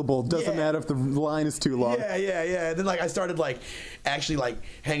every syllable. Doesn't matter if the line is too long. Yeah. And then like I started like actually like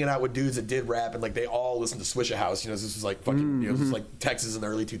hanging out with dudes that did rap, and like they all listened to Swishahouse. You know, this was like fucking this was like Texas in the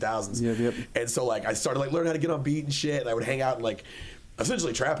early 2000s. Yep. And so like I started like learning how to get on beat and shit, and I would hang out in like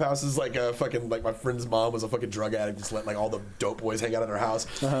essentially trap houses. Like fucking like my friend's mom was a fucking drug addict, just let like all the dope boys hang out at her house,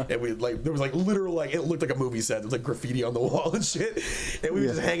 and we like there was like literal like it looked like a movie set. There was like graffiti on the wall and shit, and we were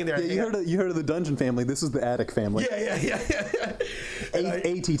just hanging there. Yeah, you heard of the Dungeon family? This is the Attic family. Yeah.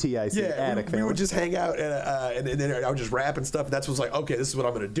 ATTIC, Attic family. We would just hang out, and then I would just rap and stuff. And that's was like, okay, this is what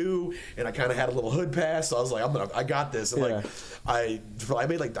I'm gonna do. And I kind of had a little hood pass, so I was like, I got this. And like, I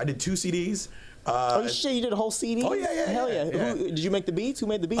did 2 CDs. Oh shit! You did a whole CD? Oh yeah. Hell yeah! Did you make the beats? Who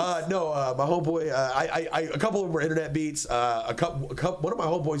made the beats? No, my homeboy. A couple of them were internet beats. One of my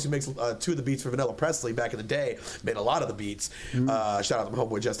homeboys who makes 2 of the beats for Vanilla Presley back in the day made a lot of the beats. Shout out to my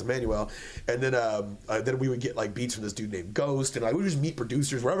homeboy Justin Manuel. And then we would get like beats from this dude named Ghost, and like we would just meet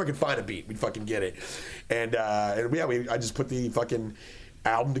producers wherever I could find a beat, we'd fucking get it. And I just put the fucking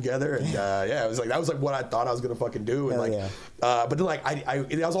album together, and it was like that was like what I thought I was gonna fucking do, and but then like I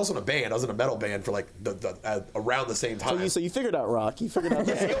was also in a band. I was in a metal band for like the around the same time. So you figured out rock. You figured out.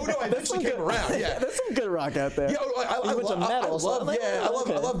 I eventually came around. Yeah, there's some good rock out there. Yeah, I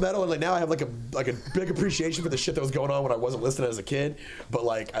love metal, and like now I have like a big appreciation for the shit that was going on when I wasn't listening as a kid. But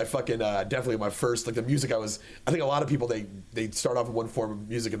like I fucking definitely my first like the music I think a lot of people they start off in one form of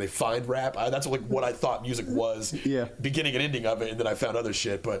music and they find rap. That's like what I thought music was. Beginning and ending of it, and then I found other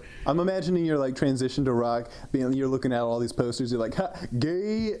shit. But I'm imagining your like transition to rock, you're looking at all these posters, you're like,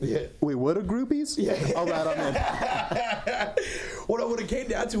 gay. Wait, what are groupies? All right, I'm in. What it came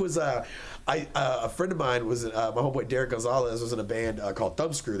down to was a friend of mine was my homeboy Derek Gonzalez was in a band called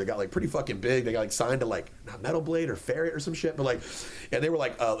Thumbscrew. They got like pretty fucking big. They got like signed to like Metal Blade or Ferret or some shit, but like, and they were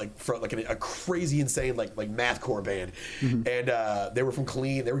like a crazy insane like mathcore band, and they were from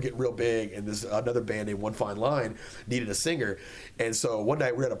Killeen. They were getting real big, and this another band named One Fine Line needed a singer, and so one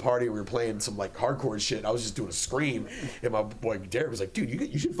night we were at a party. We were playing some like hardcore shit. And I was just doing a scream, and my boy Derek was like, "Dude,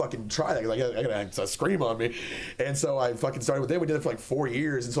 you should fucking try that. Like I got a scream on me," and so I fucking started with them. We did it for like 4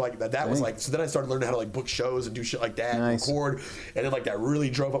 years, and so like that was like. So then I started learning how to like book shows and do shit like that, and record, and then like that really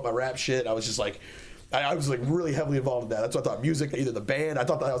drove up my rap shit. I was just like. I was like really heavily involved in that. That's what I thought. Music, either the band. I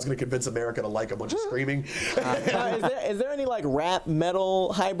thought that I was going to convince America to like a bunch of screaming. Is there any like rap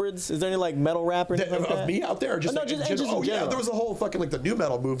metal hybrids? Is there any like metal rap or anything like that? Of me out there, or just no, like, just in general? general. There was a whole fucking like the new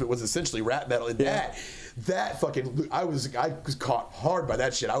metal movement was essentially rap metal, and that fucking I was caught hard by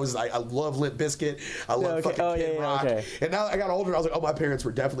that shit. I love Limp Bizkit. I love fucking Kid Rock. And now I got older, I was like, oh, my parents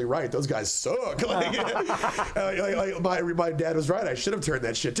were definitely right. Those guys suck. Like, my dad was right. I should have turned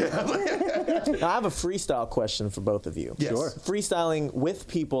that shit down. Now, I have a freestyle question for both of you. Yes. Sure. Freestyling with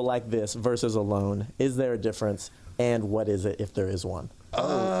people like this versus alone, is there a difference? And what is it if there is one?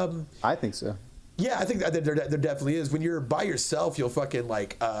 I think so. Yeah, I think that there definitely is. When you're by yourself, you'll fucking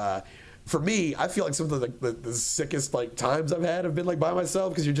like. For me, I feel like some of the sickest like times I've had have been like by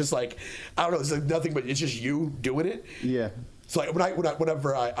myself because you're just like, I don't know, it's like nothing but it's just you doing it. Yeah. So like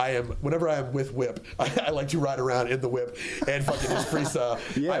whenever I am with Whip, I like to ride around in the Whip and fucking just freestyle.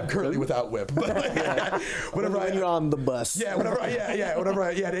 Yeah, I'm currently without Whip, but Whenever you're on the bus. yeah,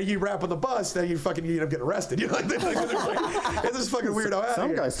 then you rap on the bus, then you end up getting arrested. You know, it's this fucking weirdo out Some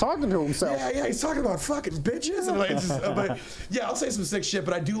here. guy's talking to himself. Yeah, he's talking about fucking bitches, and like, it's just, but yeah, I'll say some sick shit.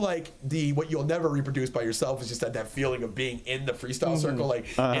 But I do like what you'll never reproduce by yourself is just that feeling of being in the freestyle circle, like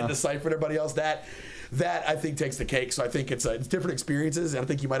in the cipher and everybody else. That I think takes the cake. So I think it's different experiences, and I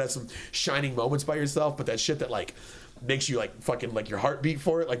think you might have some shining moments by yourself, but that shit that like makes you like fucking like your heartbeat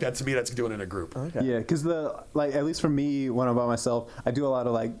for it, like that to me, that's doing it in a group. Okay. Yeah, because at least for me, when I'm by myself, I do a lot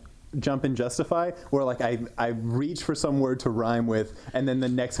of like jump and justify, where like I reach for some word to rhyme with, and then the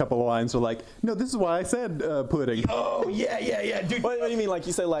next couple of lines are like, no, this is why I said pudding. Oh yeah, dude. What do you mean? Like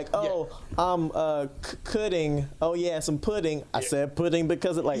you say, like, oh, I'm pudding. Oh yeah, some pudding. I said pudding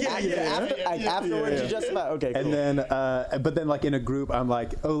because it like afterwards you justify. Okay, cool. And then, but then like in a group, I'm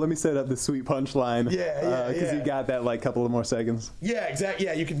like, oh, let me set up the sweet punchline. Because you got that like couple of more seconds. Yeah, exactly.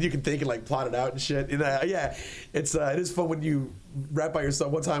 Yeah, you can think and like plot it out and shit. And yeah, it is fun when you rap by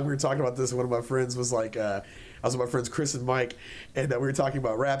yourself. One time we were talking about this, and one of my friends was like, I was with my friends Chris and Mike, and we were talking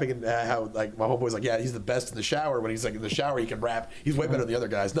about rapping and how like my homeboy's like, yeah, he's the best in the shower. When he's like in the shower, he can rap. He's way better than the other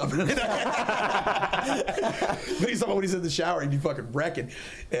guys. No, but he's talking about when he's in the shower and you fucking wrecking.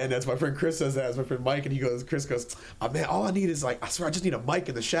 And that's my friend Chris says that. That's my friend Mike, and Chris goes, oh man, all I need is like, I swear, I just need a mic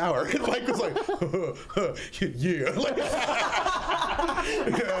in the shower. And Mike was like, yeah, like,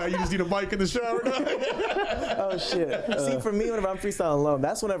 yeah, you just need a mic in the shower. Oh shit. See, for me, whenever I'm freestyling alone,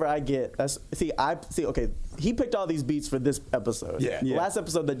 that's whenever I get. Okay, he picked all these beats for this episode. Yeah. The last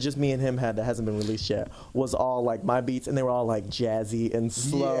episode that just me and him had that hasn't been released yet was all like my beats, and they were all like jazzy and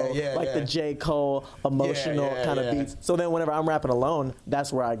slow, the J. Cole emotional kind of beats. So then whenever I'm rapping alone,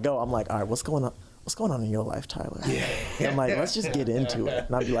 that's where I go. I'm like, all right, what's going on? What's going on in your life, Tyler? And I'm like, let's just get into it.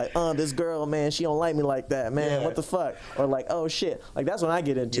 And I'll be like, this girl, man, she don't like me like that, man. What the fuck? Or like, oh shit. Like that's when I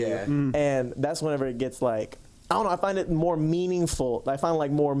get into it. And that's whenever it gets like, I don't know, I find it more meaningful. I find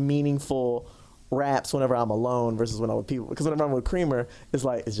like more meaningful raps whenever I'm alone versus when I'm with people. Because whenever I'm with Creamer, it's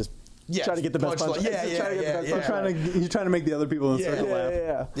like, it's just try to get the best punch. You're trying to make the other people in the circle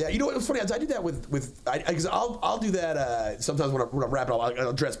laugh. Yeah, you know what? It's funny. I do that because I'll do that sometimes when I'm rapping. I'll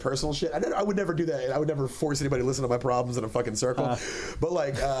address personal shit. I would never do that. I would never force anybody to listen to my problems in a fucking circle. But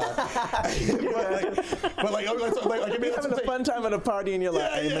like, you're having a fun time at a party and you're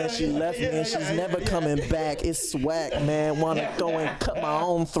like, hey man, she left me and she's never coming back. It's swag, man. Wanna go and cut my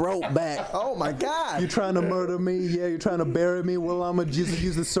own throat back. Oh my god. You're trying to murder me. Yeah, you're trying to bury me. Well, I'ma just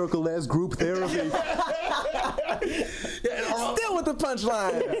use the circle as group therapy. Still with the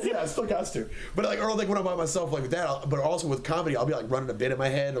punchline. Yeah, I still got to. But like, or like when I'm by myself, like with that, but also with comedy, I'll be like running a bit in my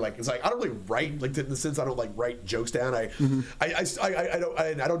head, or like it's like I don't really write, like in the sense I don't like write jokes down. I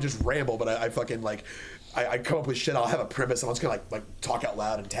don't just ramble, but I fucking like. I come up with shit. I'll have a premise, and I'm just gonna like talk out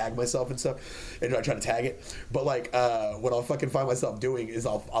loud and tag myself and stuff, and I try to tag it. But like, what I'll fucking find myself doing is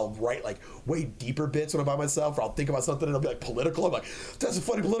I'll write like way deeper bits when I'm by myself, or I'll think about something and it'll be like political. I'm like, that's a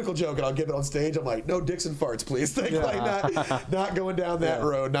funny political joke, and I'll give it on stage. I'm like, no dicks and farts, please. Like not going down that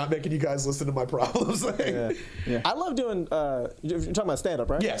road, not making you guys listen to my problems. I love doing. You're talking about stand up,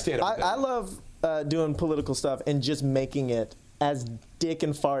 right? Yeah, stand up. I love doing political stuff and just making it as dick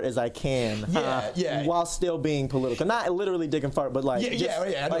and fart as I can, while still being political. Not literally dick and fart, but like, I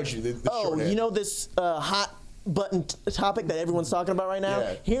know like, you know this hot button topic that everyone's talking about right now?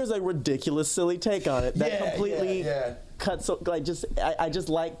 Yeah. Here's a ridiculous, silly take on it that completely cuts. So, like, I just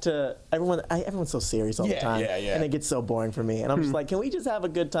like to. Everyone's so serious all the time, and it gets so boring for me. And I'm just like, can we just have a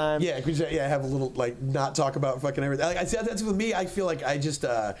good time? Yeah, have a little like not talk about fucking everything. Like, I see that's with me. I feel like I just.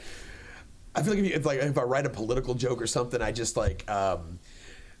 I feel like if I write a political joke or something, I just like I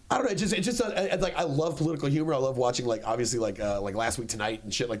don't know. It's just like I love political humor. I love watching like obviously like Last Week Tonight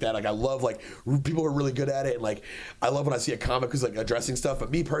and shit like that. Like I love like people who are really good at it, and like I love when I see a comic who's like addressing stuff. But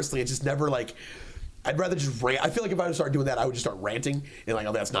me personally, it's just never like. I'd rather just rant. I feel like if I would start doing that, I would just start ranting and like,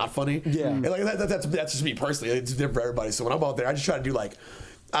 oh, that's not funny. Yeah, and like that's just me personally. It's different for everybody. So when I'm out there, I just try to do like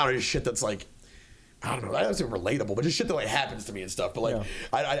I don't know, shit that's like. I don't know. I don't say relatable, but just shit that like happens to me and stuff. But like,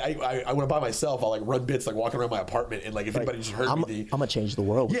 I when I'm by myself, I'll like run bits like walking around my apartment, and like if anybody just heard me, I'm gonna change the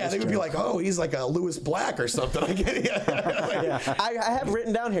world. Yeah, they would be like, oh, he's like a Lewis Black or something. I have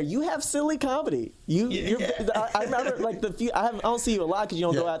written down here. You have silly comedy. I remember like I don't see you a lot because you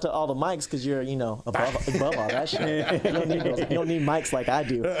don't go out to all the mics because you're above all that shit. You don't need mics like I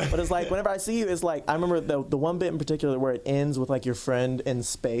do. But it's like whenever I see you, it's like I remember the one bit in particular where it ends with like your friend in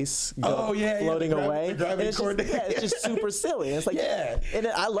space floating away. way. The gravity And it's cord. just, it's just super silly. And it's like, and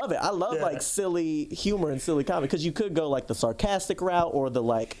I love it. I love like silly humor and silly comedy because you could go like the sarcastic route or the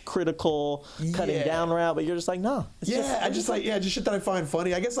like critical cutting down route, but you're just like, no. Just shit that I find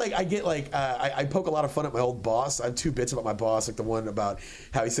funny. I guess like I get like I poke a lot of fun at my old boss. I have 2 bits about my boss, like the one about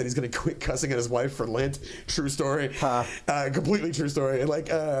how he said he's gonna quit cussing at his wife for Lent. True story. Completely true story. And like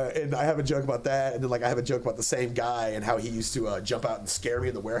and I have a joke about that, and then like I have a joke about the same guy and how he used to jump out and scare me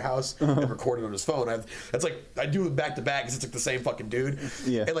in the warehouse and record it on his phone. That's like I do it back to back because it's like the same fucking dude.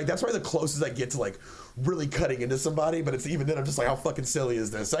 Yeah. And like that's probably the closest I get to like really cutting into somebody, but it's even then I'm just like, how fucking silly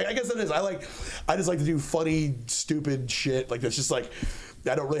is this? I guess it is. I just like to do funny, stupid shit. Like that's just like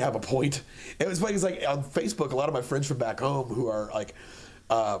I don't really have a point. It was funny because like on Facebook, a lot of my friends from back home who are like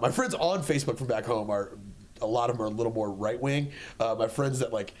my friends on Facebook from back home are a lot of them are a little more right wing. My friends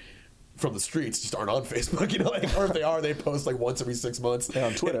that like from the streets just aren't on Facebook, you know, like, or if they are, they post like once every 6 months. They're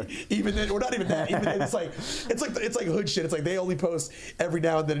on Twitter. Even then, or not even that. Even then, it's like hood shit. It's like they only post every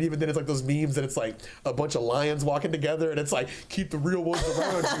now and then. And even then, it's like those memes that it's like a bunch of lions walking together, and it's like keep the real ones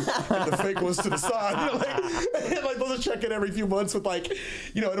around you and the fake ones to the side. You know, like they'll just check in every few months with like,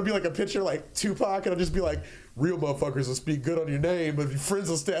 you know, it'll be like a picture like Tupac, and it'll just be like, real motherfuckers will speak good on your name, but your friends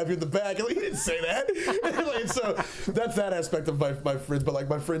will stab you in the back. And like, he didn't say that. And like, so that's that aspect of my friends. But like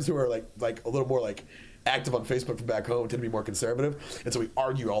my friends who are like a little more like active on Facebook from back home tend to be more conservative, and so we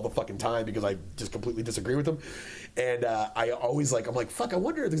argue all the fucking time because I just completely disagree with them. And I always like, I'm like, fuck, I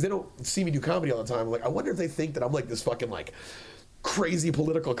wonder, because they don't see me do comedy all the time. I'm like, I wonder if they think that I'm like this fucking like crazy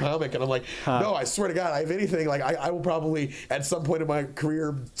political comic, and I'm like, no, I swear to God, if anything, like I will probably at some point in my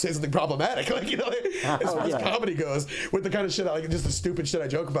career say something problematic, like, you know, as far as comedy goes, with the kind of shit, like just the stupid shit I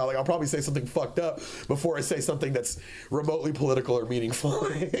joke about, like I'll probably say something fucked up before I say something that's remotely political or meaningful.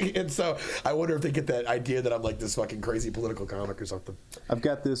 And so I wonder if they get that idea that I'm like this fucking crazy political comic or something. I've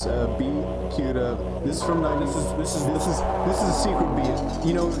got this beat queued up. This is from this is a secret beat.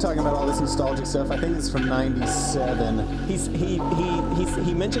 You know, we're talking about all this nostalgic stuff. I think this is from '97.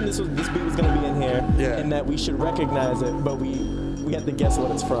 He mentioned this beat was going to be in here, and that we should recognize it, but we have to guess what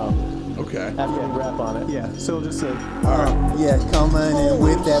it's from. Okay. After we rap on it. Yeah, so we'll just say, yeah, coming in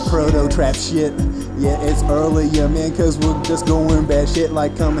with that proto-trap shit. Yeah, it's earlier, man, cause we're just going bad shit,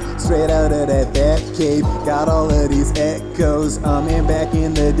 like coming straight out of that bat cave. Got all of these echoes. Man, back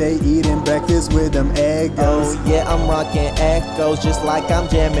in the day, eating breakfast with them Eggos. Oh, yeah, I'm rocking echoes, just like I'm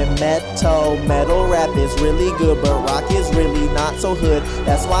jamming metal. Metal rap is really good, but rock is really not so hood.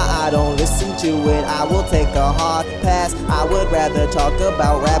 That's why I don't listen to it. I will take a hard pass. I would rather talk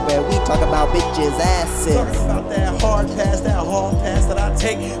about rap where we talk about bitches' asses. Talking about that hard pass that I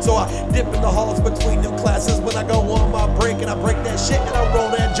take. So I dip in the halls between them classes when I go on my break, and I break that shit and I roll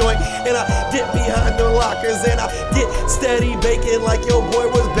that joint, and I dip behind the lockers and I get steady baking like your boy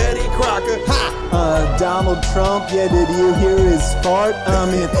was Betty Crocker. Ha! Donald Trump, yeah, did you hear his fart? I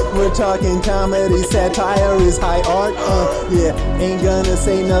mean, we're talking comedy, satire is high art. Yeah, ain't gonna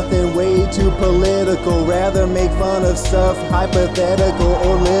say nothing way too political. Rather make fun of stuff hypothetical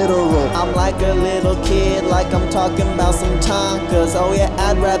or literal. I'm like a little kid, like I'm talking about some Tonkas. Oh yeah,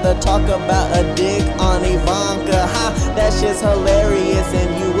 I'd rather talk about a dick on Ivanka. Ha, that shit's hilarious and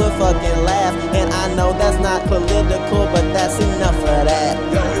you would fucking laugh. And I know that's not political, but that's enough of that.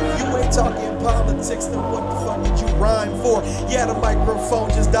 Yo, if you ain't talking politics, then what the fuck did you rhyme for? Yeah, the microphone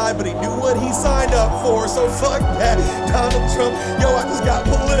just died, but he knew what he signed up for. So fuck that, Donald Trump. Yo, I just got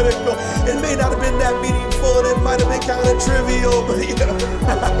political. It may not have been that meaningful, and it might have been kind of trivial, but you know.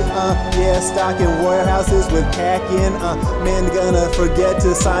 Yeah, stocking warehouses with packing. Man, gonna forget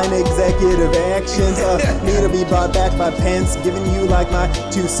to sign executive actions. Need to be brought back by Pence, giving you like my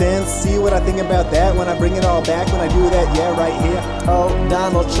 2 cents. See what I think about that when I bring it all back. When I do that, yeah, right here. Oh,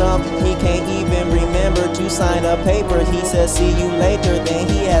 Donald Trump, he can't even remember to sign a paper. He says see you later, then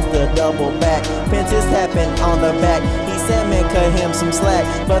he has to double back. Pence is tapping on the back. He said man, cut him some slack,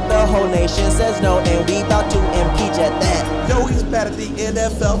 but the whole nation says no, and we about to impeach at that. Yo, he's bad at the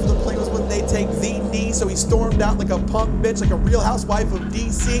NFL for the players when they take the knee. So he stormed out like a punk bitch, like a real housewife of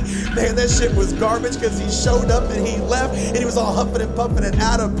DC. Man, that shit was garbage because he showed up and he left. And he was all huffing and puffing and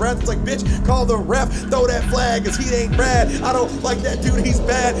out of breath. It's like, bitch, call the ref, throw that flag because he ain't Brad. I don't like that dude, he's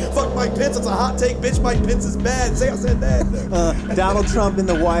bad. Fuck Mike Pence, it's a hot take, bitch. Mike Pence is bad. Say I said that. Donald Trump in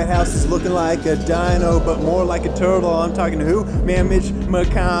the White House is looking like a dino, but more like a turtle. I'm talking to who? Man, Mitch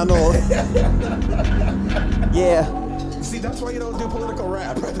McConnell. Yeah. See, that's why you don't do political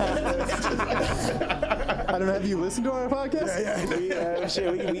rap. I don't know, have you listened to our podcast? Yeah.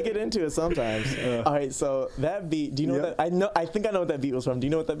 Shit, we get into it sometimes. All right, so that beat, do you know what that, I think I know what that beat was from. Do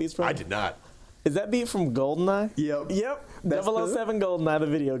you know what that beat's from? I did not. Is that beat from GoldenEye? Yep. Yep. That's 007 GoldenEye, the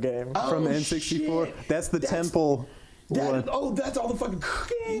video game. from Oh, N64. shit. That's the temple one. That's all the fucking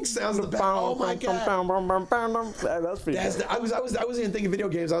cooking sounds in the back. Oh my god. That's pretty good. I wasn't even thinking video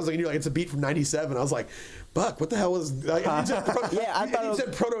games. I was like, you know, like it's a beat from '97. I was like, Buck, what the hell was? Like, you said I thought it was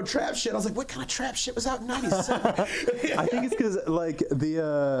said proto trap shit. I was like, what kind of trap shit was out in '97? I think it's because like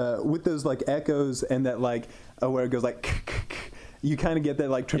the with those like echoes and that like where it goes like you kind of get that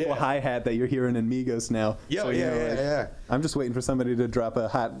like triple hi hat that you're hearing in Migos now. Yeah, you know, yeah. I'm just waiting for somebody to drop a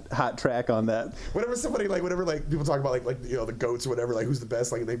hot track on that. Whenever people talk about like you know the goats or whatever, like who's the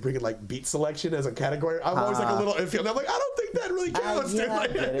best, like they bring in like beat selection as a category. I'm always like a little iffy. I'm like, I don't think that really counts. yeah, dude. Like,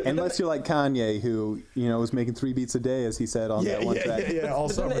 I get it. Unless you're like Kanye, who you know was making 3 beats a day, as he said on that one track. All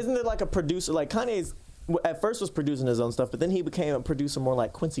But summer. isn't it like a producer? Like Kanye's at first was producing his own stuff, but then he became a producer more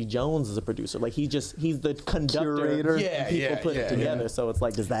like Quincy Jones as a producer. Like he's the conductor. Curator. Yeah, People put it together. So it's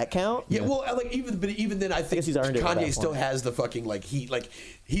like, does that count? Yeah, well, like even then, I think guess he's earned it at Kanye that still point. has the fucking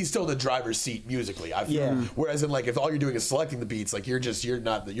he's still in the driver's seat musically. I feel. Yeah. Whereas in like if all you're doing is selecting the beats, like you're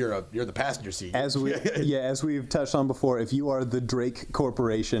the passenger seat. As we've touched on before, if you are the Drake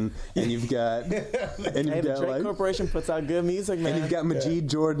Corporation and you've got Hey, the Drake Corporation puts out good music, man. and you've got Majid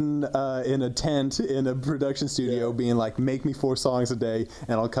Jordan in a tent in a production studio being like, make me 4 songs a day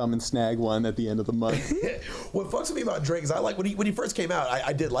and I'll come and snag one at the end of the month. What fucks with me about Drake is I like when he first came out,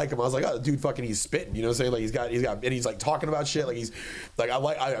 I did like him. I was like, oh, the dude fucking he's spitting, you know what I'm saying? Like he's got and he's like talking about shit, like he's like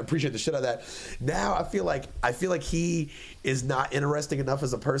I appreciate the shit out of that. Now I feel like he is not interesting enough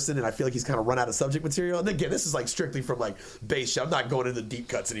as a person, and I feel like he's kind of run out of subject material. And again, this is like strictly from like bass shit. I'm not going into deep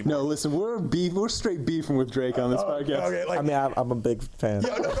cuts anymore. No, listen, we're straight beefing with Drake on this podcast. Okay, like, I mean, I'm a big fan.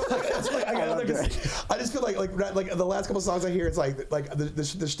 no, that's like, I just feel like the last couple songs I hear, it's like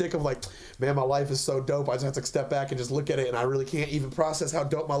the shtick of like, man, my life is so dope. I just have to step back and just look at it, and I really can't even process how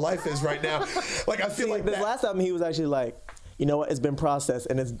dope my life is right now. Like I feel like this that. last album, he was actually like, you know what? It's been processed,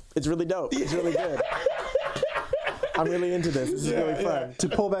 and it's really dope. It's really good. I'm really into this. This is really fun. To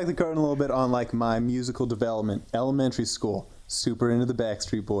pull back the curtain a little bit on like my musical development, elementary school, super into the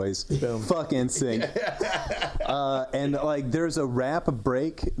Backstreet Boys, fuck NSYNC, and like there's a rap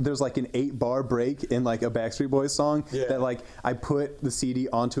break. There's like an 8-bar break in like a Backstreet Boys song that like I put the CD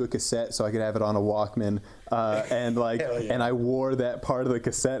onto a cassette so I could have it on a Walkman, and like and I wore that part of the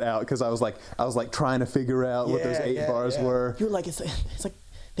cassette out because I was like trying to figure out what those 8 bars were. You're like, it's like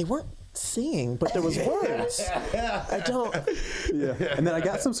they weren't singing, but there was words. I don't. Yeah. And then I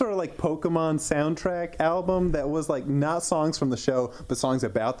got some sort of like Pokemon soundtrack album that was like not songs from the show, but songs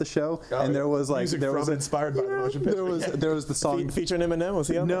about the show. And there was like music inspired by the motion picture. there was the song Featuring Eminem, was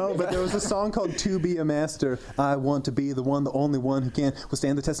he on No, there? but there was a song called To Be a Master. I want to be the one, the only one who can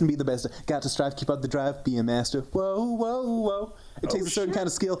withstand the test and be the best. Got to strive, keep up the drive, be a master. Whoa, whoa, whoa. It takes a certain kind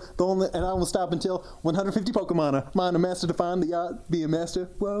of skill. And I will stop until 150 Pokemon are mine, a master to find the art, be a master.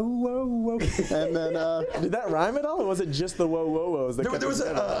 Whoa, whoa, whoa. And then Did that rhyme at all, or was it just the whoa whoa whoas? There was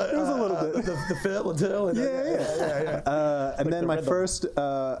a little bit. the fill until and then my first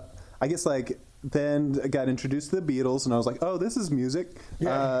I guess like then I got introduced to the Beatles and I was like, oh, this is music.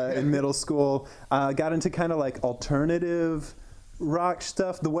 In middle school, got into kind of like alternative rock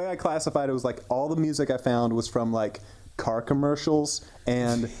stuff. The way I classified it was like all the music I found was from like car commercials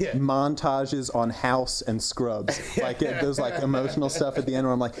and montages on House and Scrubs. Like there's like emotional stuff at the end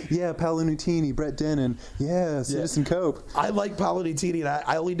where I'm like, yeah, Paolo Nutini, Brett Dennen, Citizen Cope. I like Paolo Nutini, and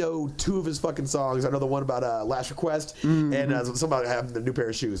I only know 2 of his fucking songs. I know the one about Last Request and something about having the new pair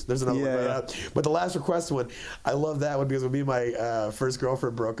of shoes. There's another one. But the Last Request one, I love that one because when me and my first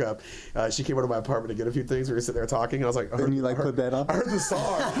girlfriend broke up, she came over to my apartment to get a few things. We were sitting there talking, and I was like, Then you like put that on? I heard the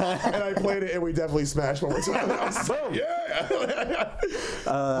song, and I played it, and we definitely smashed one more time. I was like,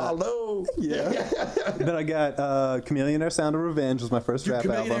 hello. Then I got Chameleonaire Sound of Revenge was my first rap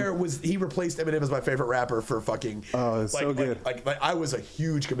Chameleonaire album. he replaced Eminem as my favorite rapper for fucking. Oh, it's so good. Like I was a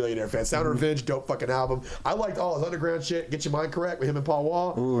huge Chameleonaire fan. Sound of Revenge, dope fucking album. I liked all his underground shit. Get Your Mind Correct with him and Paul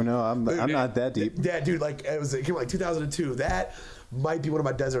Wall. Ooh, no, I'm not that deep. Yeah, dude, like it came out like 2002. That might be one of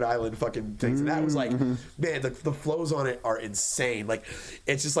my desert island fucking things. And that was like, man, the flows on it are insane. Like,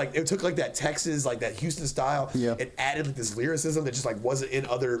 it's just like, it took like that Texas, like that Houston style, and added like this lyricism that just like wasn't in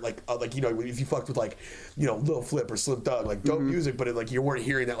other, like you know, if you fucked with like, you know, Lil Flip or Slim Thug, like dope music, but it, like you weren't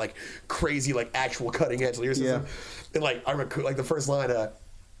hearing that like crazy, like actual cutting edge lyricism. And like, I remember like the first line,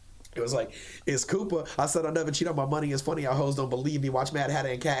 It was like, it's Cooper. I said I'll never cheat on my money. It's funny how hoes don't believe me. Watch Mad Hatter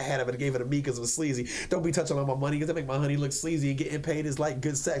and Cat Hatter, but gave it to me because it was sleazy. Don't be touching on my money because that make my honey look sleazy. And getting paid is like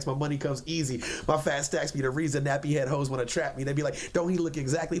good sex. My money comes easy. My fat stacks be the reason nappy head hoes want to trap me. They be like, don't he look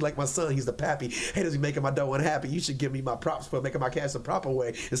exactly like my son? He's the pappy. Haters be making my dough unhappy. You should give me my props for making my cash the proper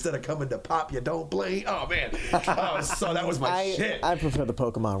way instead of coming to pop. You don't blame. Oh man, so that was my shit. I prefer the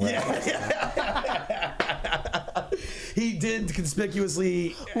Pokemon rap. Yeah. He did conspicuously.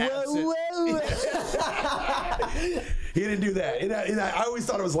 He didn't do that. And I always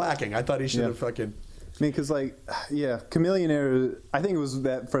thought it was lacking. I thought he should have fucking. I mean, because like, yeah, Chameleonaire. I think it was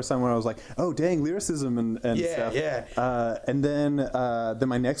that first time when I was like, oh dang, lyricism and stuff. Yeah. And then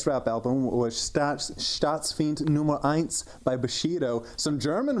my next rap album was Staatsfeind Nummer 1 by Bushido, some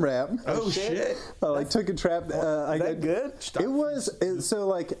German rap. Oh shit! Like took a trap. Is that good? It was so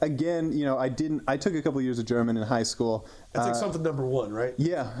like again, you know, I took a couple years of German in high school. That's like something number one, right?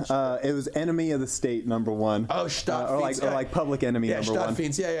 Yeah, it was Enemy of the State number 1. Oh, Staatsfeind. or like Public Enemy number 1.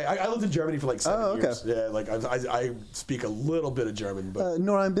 Staatsfeind. Yeah. I lived in Germany for like 7 years. Okay. Yeah, like I speak a little bit of German, but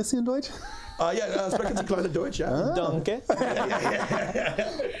Nur ein bisschen Deutsch. sprechen Sie kleine Deutsch, ja. Danke.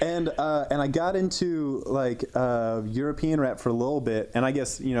 And I got into like European rap for a little bit, and I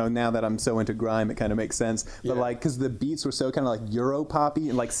guess, you know, now that I'm so into grime, it kind of makes sense. But like, because the beats were so kind of like Euro poppy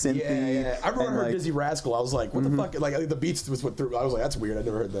and like synthy. Yeah. I remember I heard like, Dizzy Rascal. I was like, what the fuck? Like the beats was what through. I was like, that's weird. I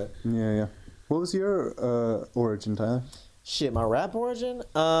never heard that. Yeah. What was your origin, Tyler? Shit, my rap origin?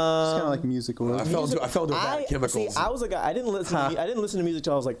 Just kind of like music origin. I fell into a bad chemicals. See, I was a guy. I didn't listen to music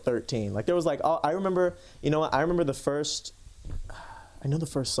till I was like 13. Like there was like, I remember. You know what? I remember the first. I know the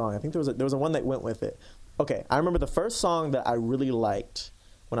first song. I think there was a one that went with it. Okay, I remember the first song that I really liked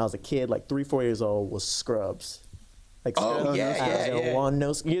when I was a kid, like 3-4 years old, was Scrubs. Like Scrubs, yeah. One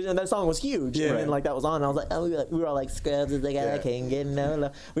no, and that song was huge. Yeah. And then like that was on, and I was like, oh, we were all like Scrubs, and I can't get no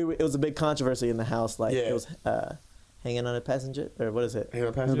love. It was a big controversy in the house. Like it was. Hanging on a passenger, or what is it? Hanging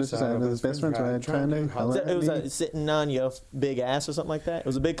on a passenger side. His best friend's right, trying to. It was sitting on your big ass or something like that. It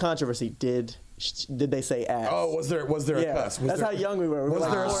was a big controversy. Did they say ass? Oh, was there a cuss? That's how young we were.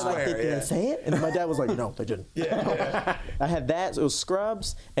 Was there a swear? Did they say it? And my dad was like, no, they didn't. Yeah. I had that. So it was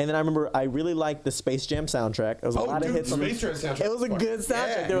Scrubs, and then I remember I really liked the Space Jam soundtrack. There was a lot of hits on Space Jam soundtrack. It was a good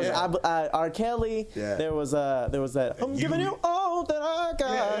soundtrack. There was R. Kelly. Yeah. There was that. I'm giving you all that I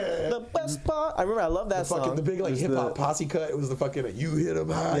got. The best part. I remember I love that song. The big like hip hop posse cut. It was the fucking you hit him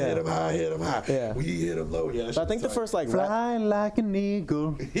high, hit him high, hit him high. Yeah. We hit him low. Yeah. But I think the first like Fly like an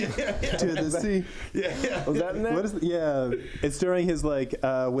eagle to the sea. Yeah. was that in there? What is? It's during his like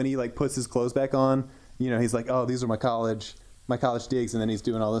when he like puts his clothes back on. You know, he's like, oh, these are my college digs, and then he's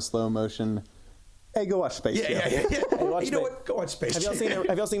doing all this slow motion. Hey, go watch Space Jam. Yeah. Hey, You know what? Go watch Space Jam.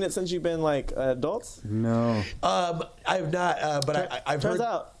 Have y'all seen it since you've been like adults? No. I've not, but I've Turns heard.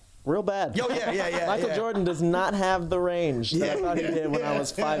 out, real bad. Oh yeah. Michael Jordan does not have the range that I Yeah. thought he did when I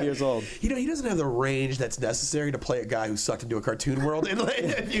was 5 years old. You know, he doesn't have the range that's necessary to play a guy who sucked into a cartoon world. And like,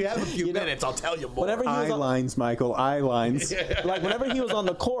 if you have a few minutes, I'll tell you more. Whenever he was Eye lines, Michael. Eye lines. like whenever he was on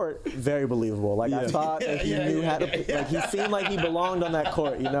the court, very believable. Like I thought that he knew how to. Like he seemed like he belonged on that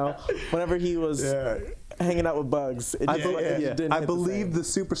court. You know, whenever he was hanging out with Bugs, it just, it didn't I hit believe the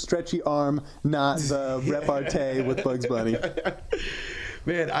super stretchy arm, not the repartee with Bugs Bunny.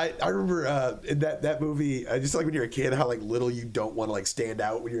 Man, I remember in that movie, just like when you're a kid, how like little you don't want to like stand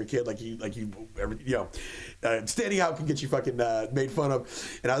out when you're a kid, standing out can get you fucking made fun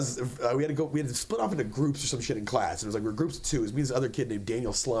of. And we had to split off into groups or some shit in class. And it was like we were groups of two. It was me and this other kid named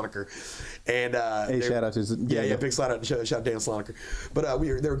Daniel Sloniker. And shout out to big shout out Daniel Sloniker. But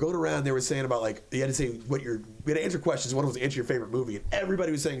they were going around. They were saying about like you had to say we had to answer questions. One was answer your favorite movie, and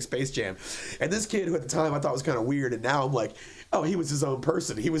everybody was saying Space Jam. And this kid who at the time I thought was kind of weird, and now I'm like, oh, he was his own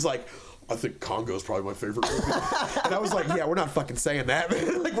person. He was like, I think Congo's probably my favorite movie. And I was like, yeah, we're not fucking saying that.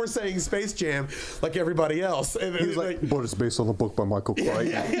 Like, we're saying Space Jam like everybody else. And He was like, but it's based on the book by Michael Crichton.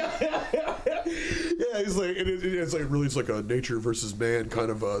 Yeah, he's like, it's like really, it's like a nature versus man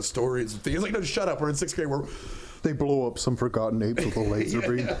kind of story. He's like, no, shut up. We're in 6th grade. They blow up some forgotten apes with a laser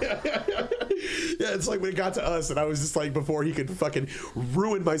beam. Yeah, it's like when it got to us, and I was just like, before he could fucking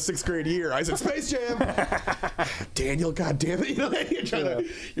ruin my 6th grade year, I said, Space Jam! Daniel, goddamn it. You know,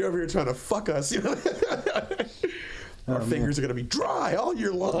 you're over here trying to fuck us. You know? Our fingers are going to be dry all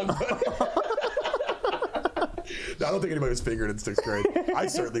year long. No, I don't think anybody was fingering in 6th grade. I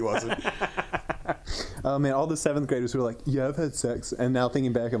certainly wasn't. Oh, man, all the 7th graders who were like, yeah, I've had sex. And now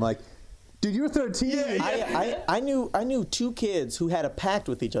thinking back, I'm like, Dude, you were 13. I knew two kids who had a pact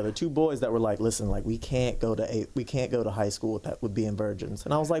with each other, two boys that were like, listen, like we can't go to high school with being virgins.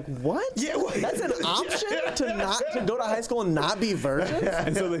 And I was like, what? Yeah, that's an option to go to high school and not be virgins?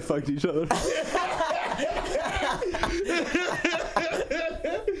 And so they fucked each other.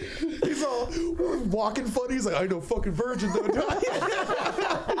 He's all walking funny. He's like, I know fucking virgin don't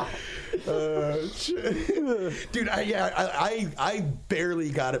die. Shit. Dude, I barely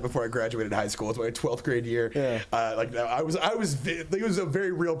got it before I graduated high school. It's my 12th grade year. Yeah. It was a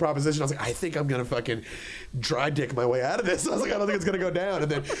very real proposition. I was like, I think I'm gonna fucking dry dick my way out of this. I was like, I don't think it's gonna go down. And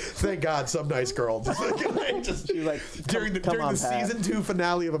then, thank God, some nice girl just She was like, during the season 2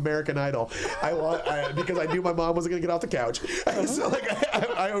 finale of American Idol, because I knew my mom wasn't gonna get off the couch. So like,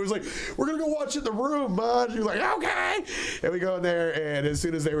 I was like, we're gonna go watch it in the room, Mom. She was like, okay. And we go in there, and as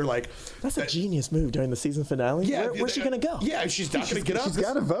soon as they were like, that's a genius move during the season finale. Yeah, where's she gonna go? Yeah, she's not gonna get up. She's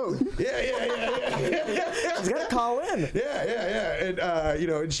got to vote. Yeah. She's gotta call in. Yeah. And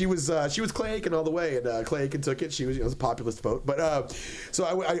and she was Clay Aiken all the way, and Clay Aiken took it. She was, it was a populist vote. But so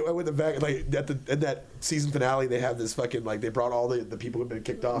I went back, like at that season finale, they have this fucking, like, they brought all the people who've been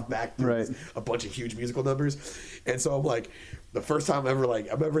kicked off back through a bunch of huge musical numbers, and so I'm like, the first time I'm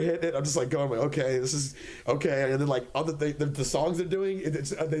ever hitting it, I'm just like going, like, okay, this is okay. And then like on the songs they're doing, they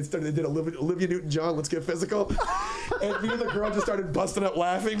did Olivia Newton-John, Let's Get Physical, and me and the girl just started busting up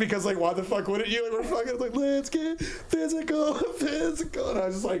laughing because, like, why the fuck wouldn't you? Like, we're fucking like, let's get physical, and I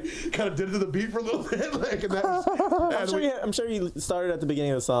was just like kind of did it to the beat for a little bit, like, and that. I'm sure you started at the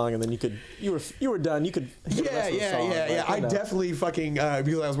beginning of the song, and then you were done. You could hit the rest of the song. Yeah. I definitely fucking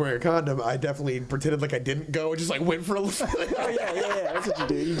because I was wearing a condom, I definitely pretended like I didn't go and just like went for a little. Oh, yeah. That's what you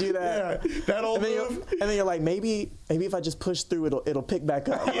do. You do that. Yeah, that old move. And then you're like, maybe if I just push through, it'll pick back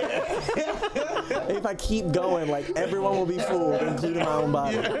up. Yeah. Maybe if I keep going, like, everyone will be fooled, including my own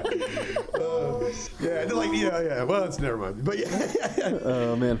body. Yeah. Well, it's never mind. But yeah.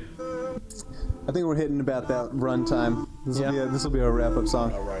 Oh man. I think we're hitting about that run time. This will be our wrap-up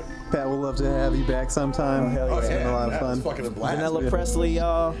song. All right. Pat, we'll love to have you back sometime. Oh, hell yeah. It's been a lot of That was fun. fucking a blast. Vanilla Presley,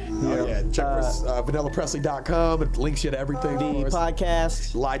 y'all. Check VanillaPresley.com. It links you to everything. The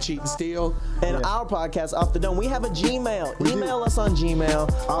podcast. Lie, Cheat, and Steal. And our podcast, Off the Dome. We have a Gmail. Email us on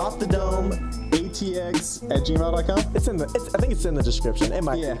Gmail. Off the Dome. ATX@gmail.com. I think it's in the description. It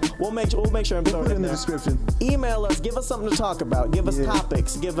might be. We'll make sure and Put it in the description. Email us. Give us something to talk about. Give us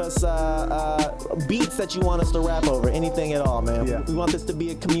topics. Give us beats that you want us to rap over. Anything at all, man. Yeah. We want this to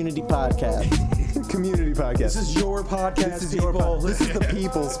be a community podcast. Community podcast. This is your podcast. This is this is the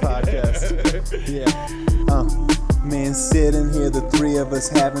people's podcast. Man, sitting here, the three of us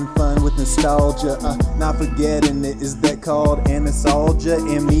having fun with nostalgia. Not forgetting it, is that called nostalgia,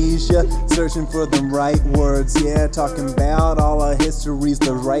 amnesia? Searching for the right words, talking about all our histories,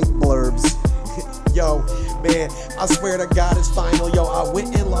 the right blurbs. Yo, man, I swear to God it's final. Yo, I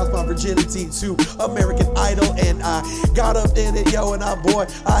went and lost my virginity to American Idol, and I got up in it, yo, and I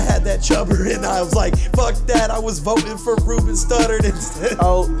had that chubber, and I was like, fuck that, I was voting for Ruben Studdard instead.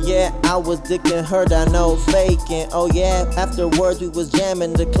 Oh yeah, I was dicking her down, no faking. Oh yeah, afterwards we was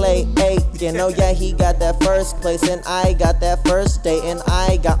jamming the Clay Aiken. Oh yeah, he got that first place, and I got that first date, and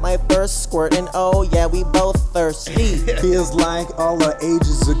I got my first squirt, and oh yeah, we both thirsty. Feels like all our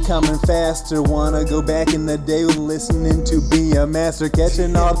ages are coming faster. Wanna go back in the day when listening to Be a Master,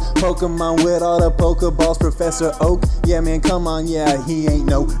 catching all the Pokemon with all the Pokeballs, Professor Oak. Yeah, man, come on, yeah, he ain't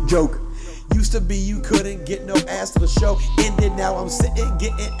no joke. Used to be you couldn't get no ass till the show ended. Now I'm sitting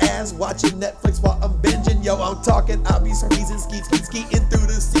getting ass, watching Netflix while I'm binging. Yo, I'm talking, I'll be squeezing, skeeting through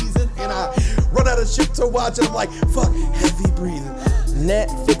the season, and I run out of shit to watch, and I'm like, fuck, heavy breathing.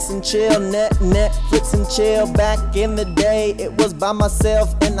 Netflix and chill, Netflix and chill. Back in the day, it was by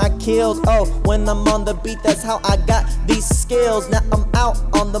myself and I killed. Oh, when I'm on the beat, that's how I got these skills. Now I'm out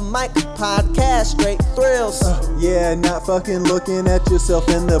on the mic, podcast, straight thrills. Yeah, not fucking looking at yourself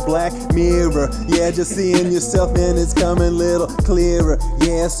in the black mirror. Yeah, just seeing yourself and it's coming little clearer.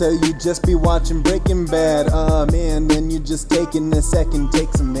 Yeah, so you just be watching Breaking Bad. Man, then you just taking a second,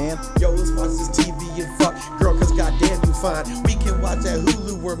 take some man. Yo, let's watch this TV and fuck, girl, cause goddamn you fine. We can watch that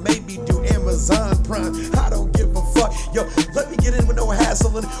Hulu or maybe do Amazon Prime. I don't give a fuck. Yo, let me get in with no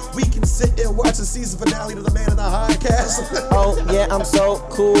hassle, and we can sit and watch the season finale to The Man in the High Castle. Oh yeah, I'm so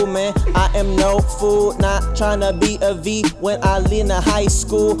cool, man. I am no fool, not trying to be a V when I leave the high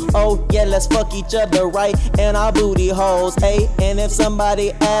school. Oh yeah, let's fuck each other right and our booty holes. Hey, and if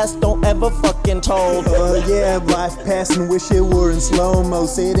somebody asks, don't ever fucking told. Yeah, life passing, wish it were in slow-mo.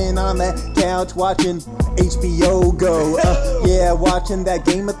 Sitting on that couch watching HBO Go. Yeah, watching that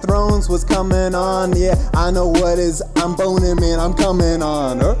Game of Thrones was coming on. Yeah, I know what is. I'm boning, man. I'm coming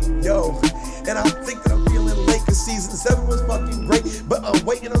on. Yo, and I think that I'm feeling late, cause season 7 was fucking great, but I'm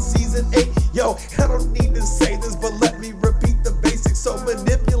waiting on season 8. Yo, I don't need to say this, but let me repeat the basics. So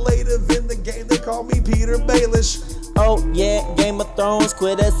manipulative in the game, they call me Peter Baelish. Oh yeah, Game of Thrones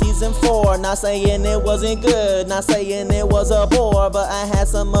quit at season 4. Not saying it wasn't good, not saying it was a bore, but I had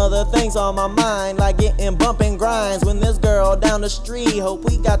some other things on my mind, like getting bumping grinds when this girl down the street. Hope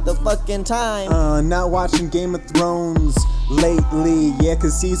we got the fucking time. Not watching Game of Thrones lately, yeah,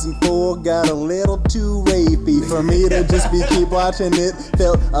 cause season 4 got a little too rapey for me to just be keep watching it.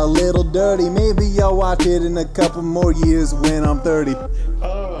 Felt a little dirty. Maybe I'll watch it in a couple more years when I'm 30.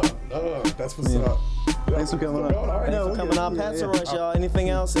 That's what's up. Thanks for coming on. All right. Thanks for coming on. Pass the rush, y'all. Anything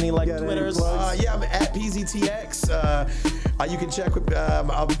else? Any like got any Twitters? plugs? Yeah, I'm at PZTX. You can check with. I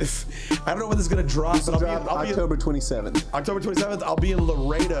don't know when this is gonna drop, but I'll be October 27th. October 27th. I'll be in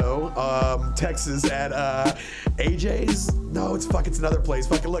Laredo, Texas, at AJ's. No, it's another place.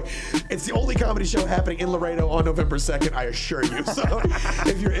 Fucking look, it's the only comedy show happening in Laredo on November 2nd. I assure you. So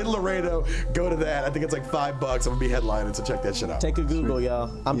if you're in Laredo, go to that. I think it's like $5. I'm gonna be headlining, so check that shit out. Take a Google, y'all.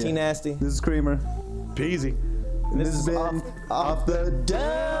 I'm T Nasty. This is Creamer. Peasy. And this has been Off the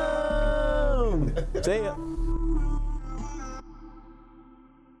Dome. See ya.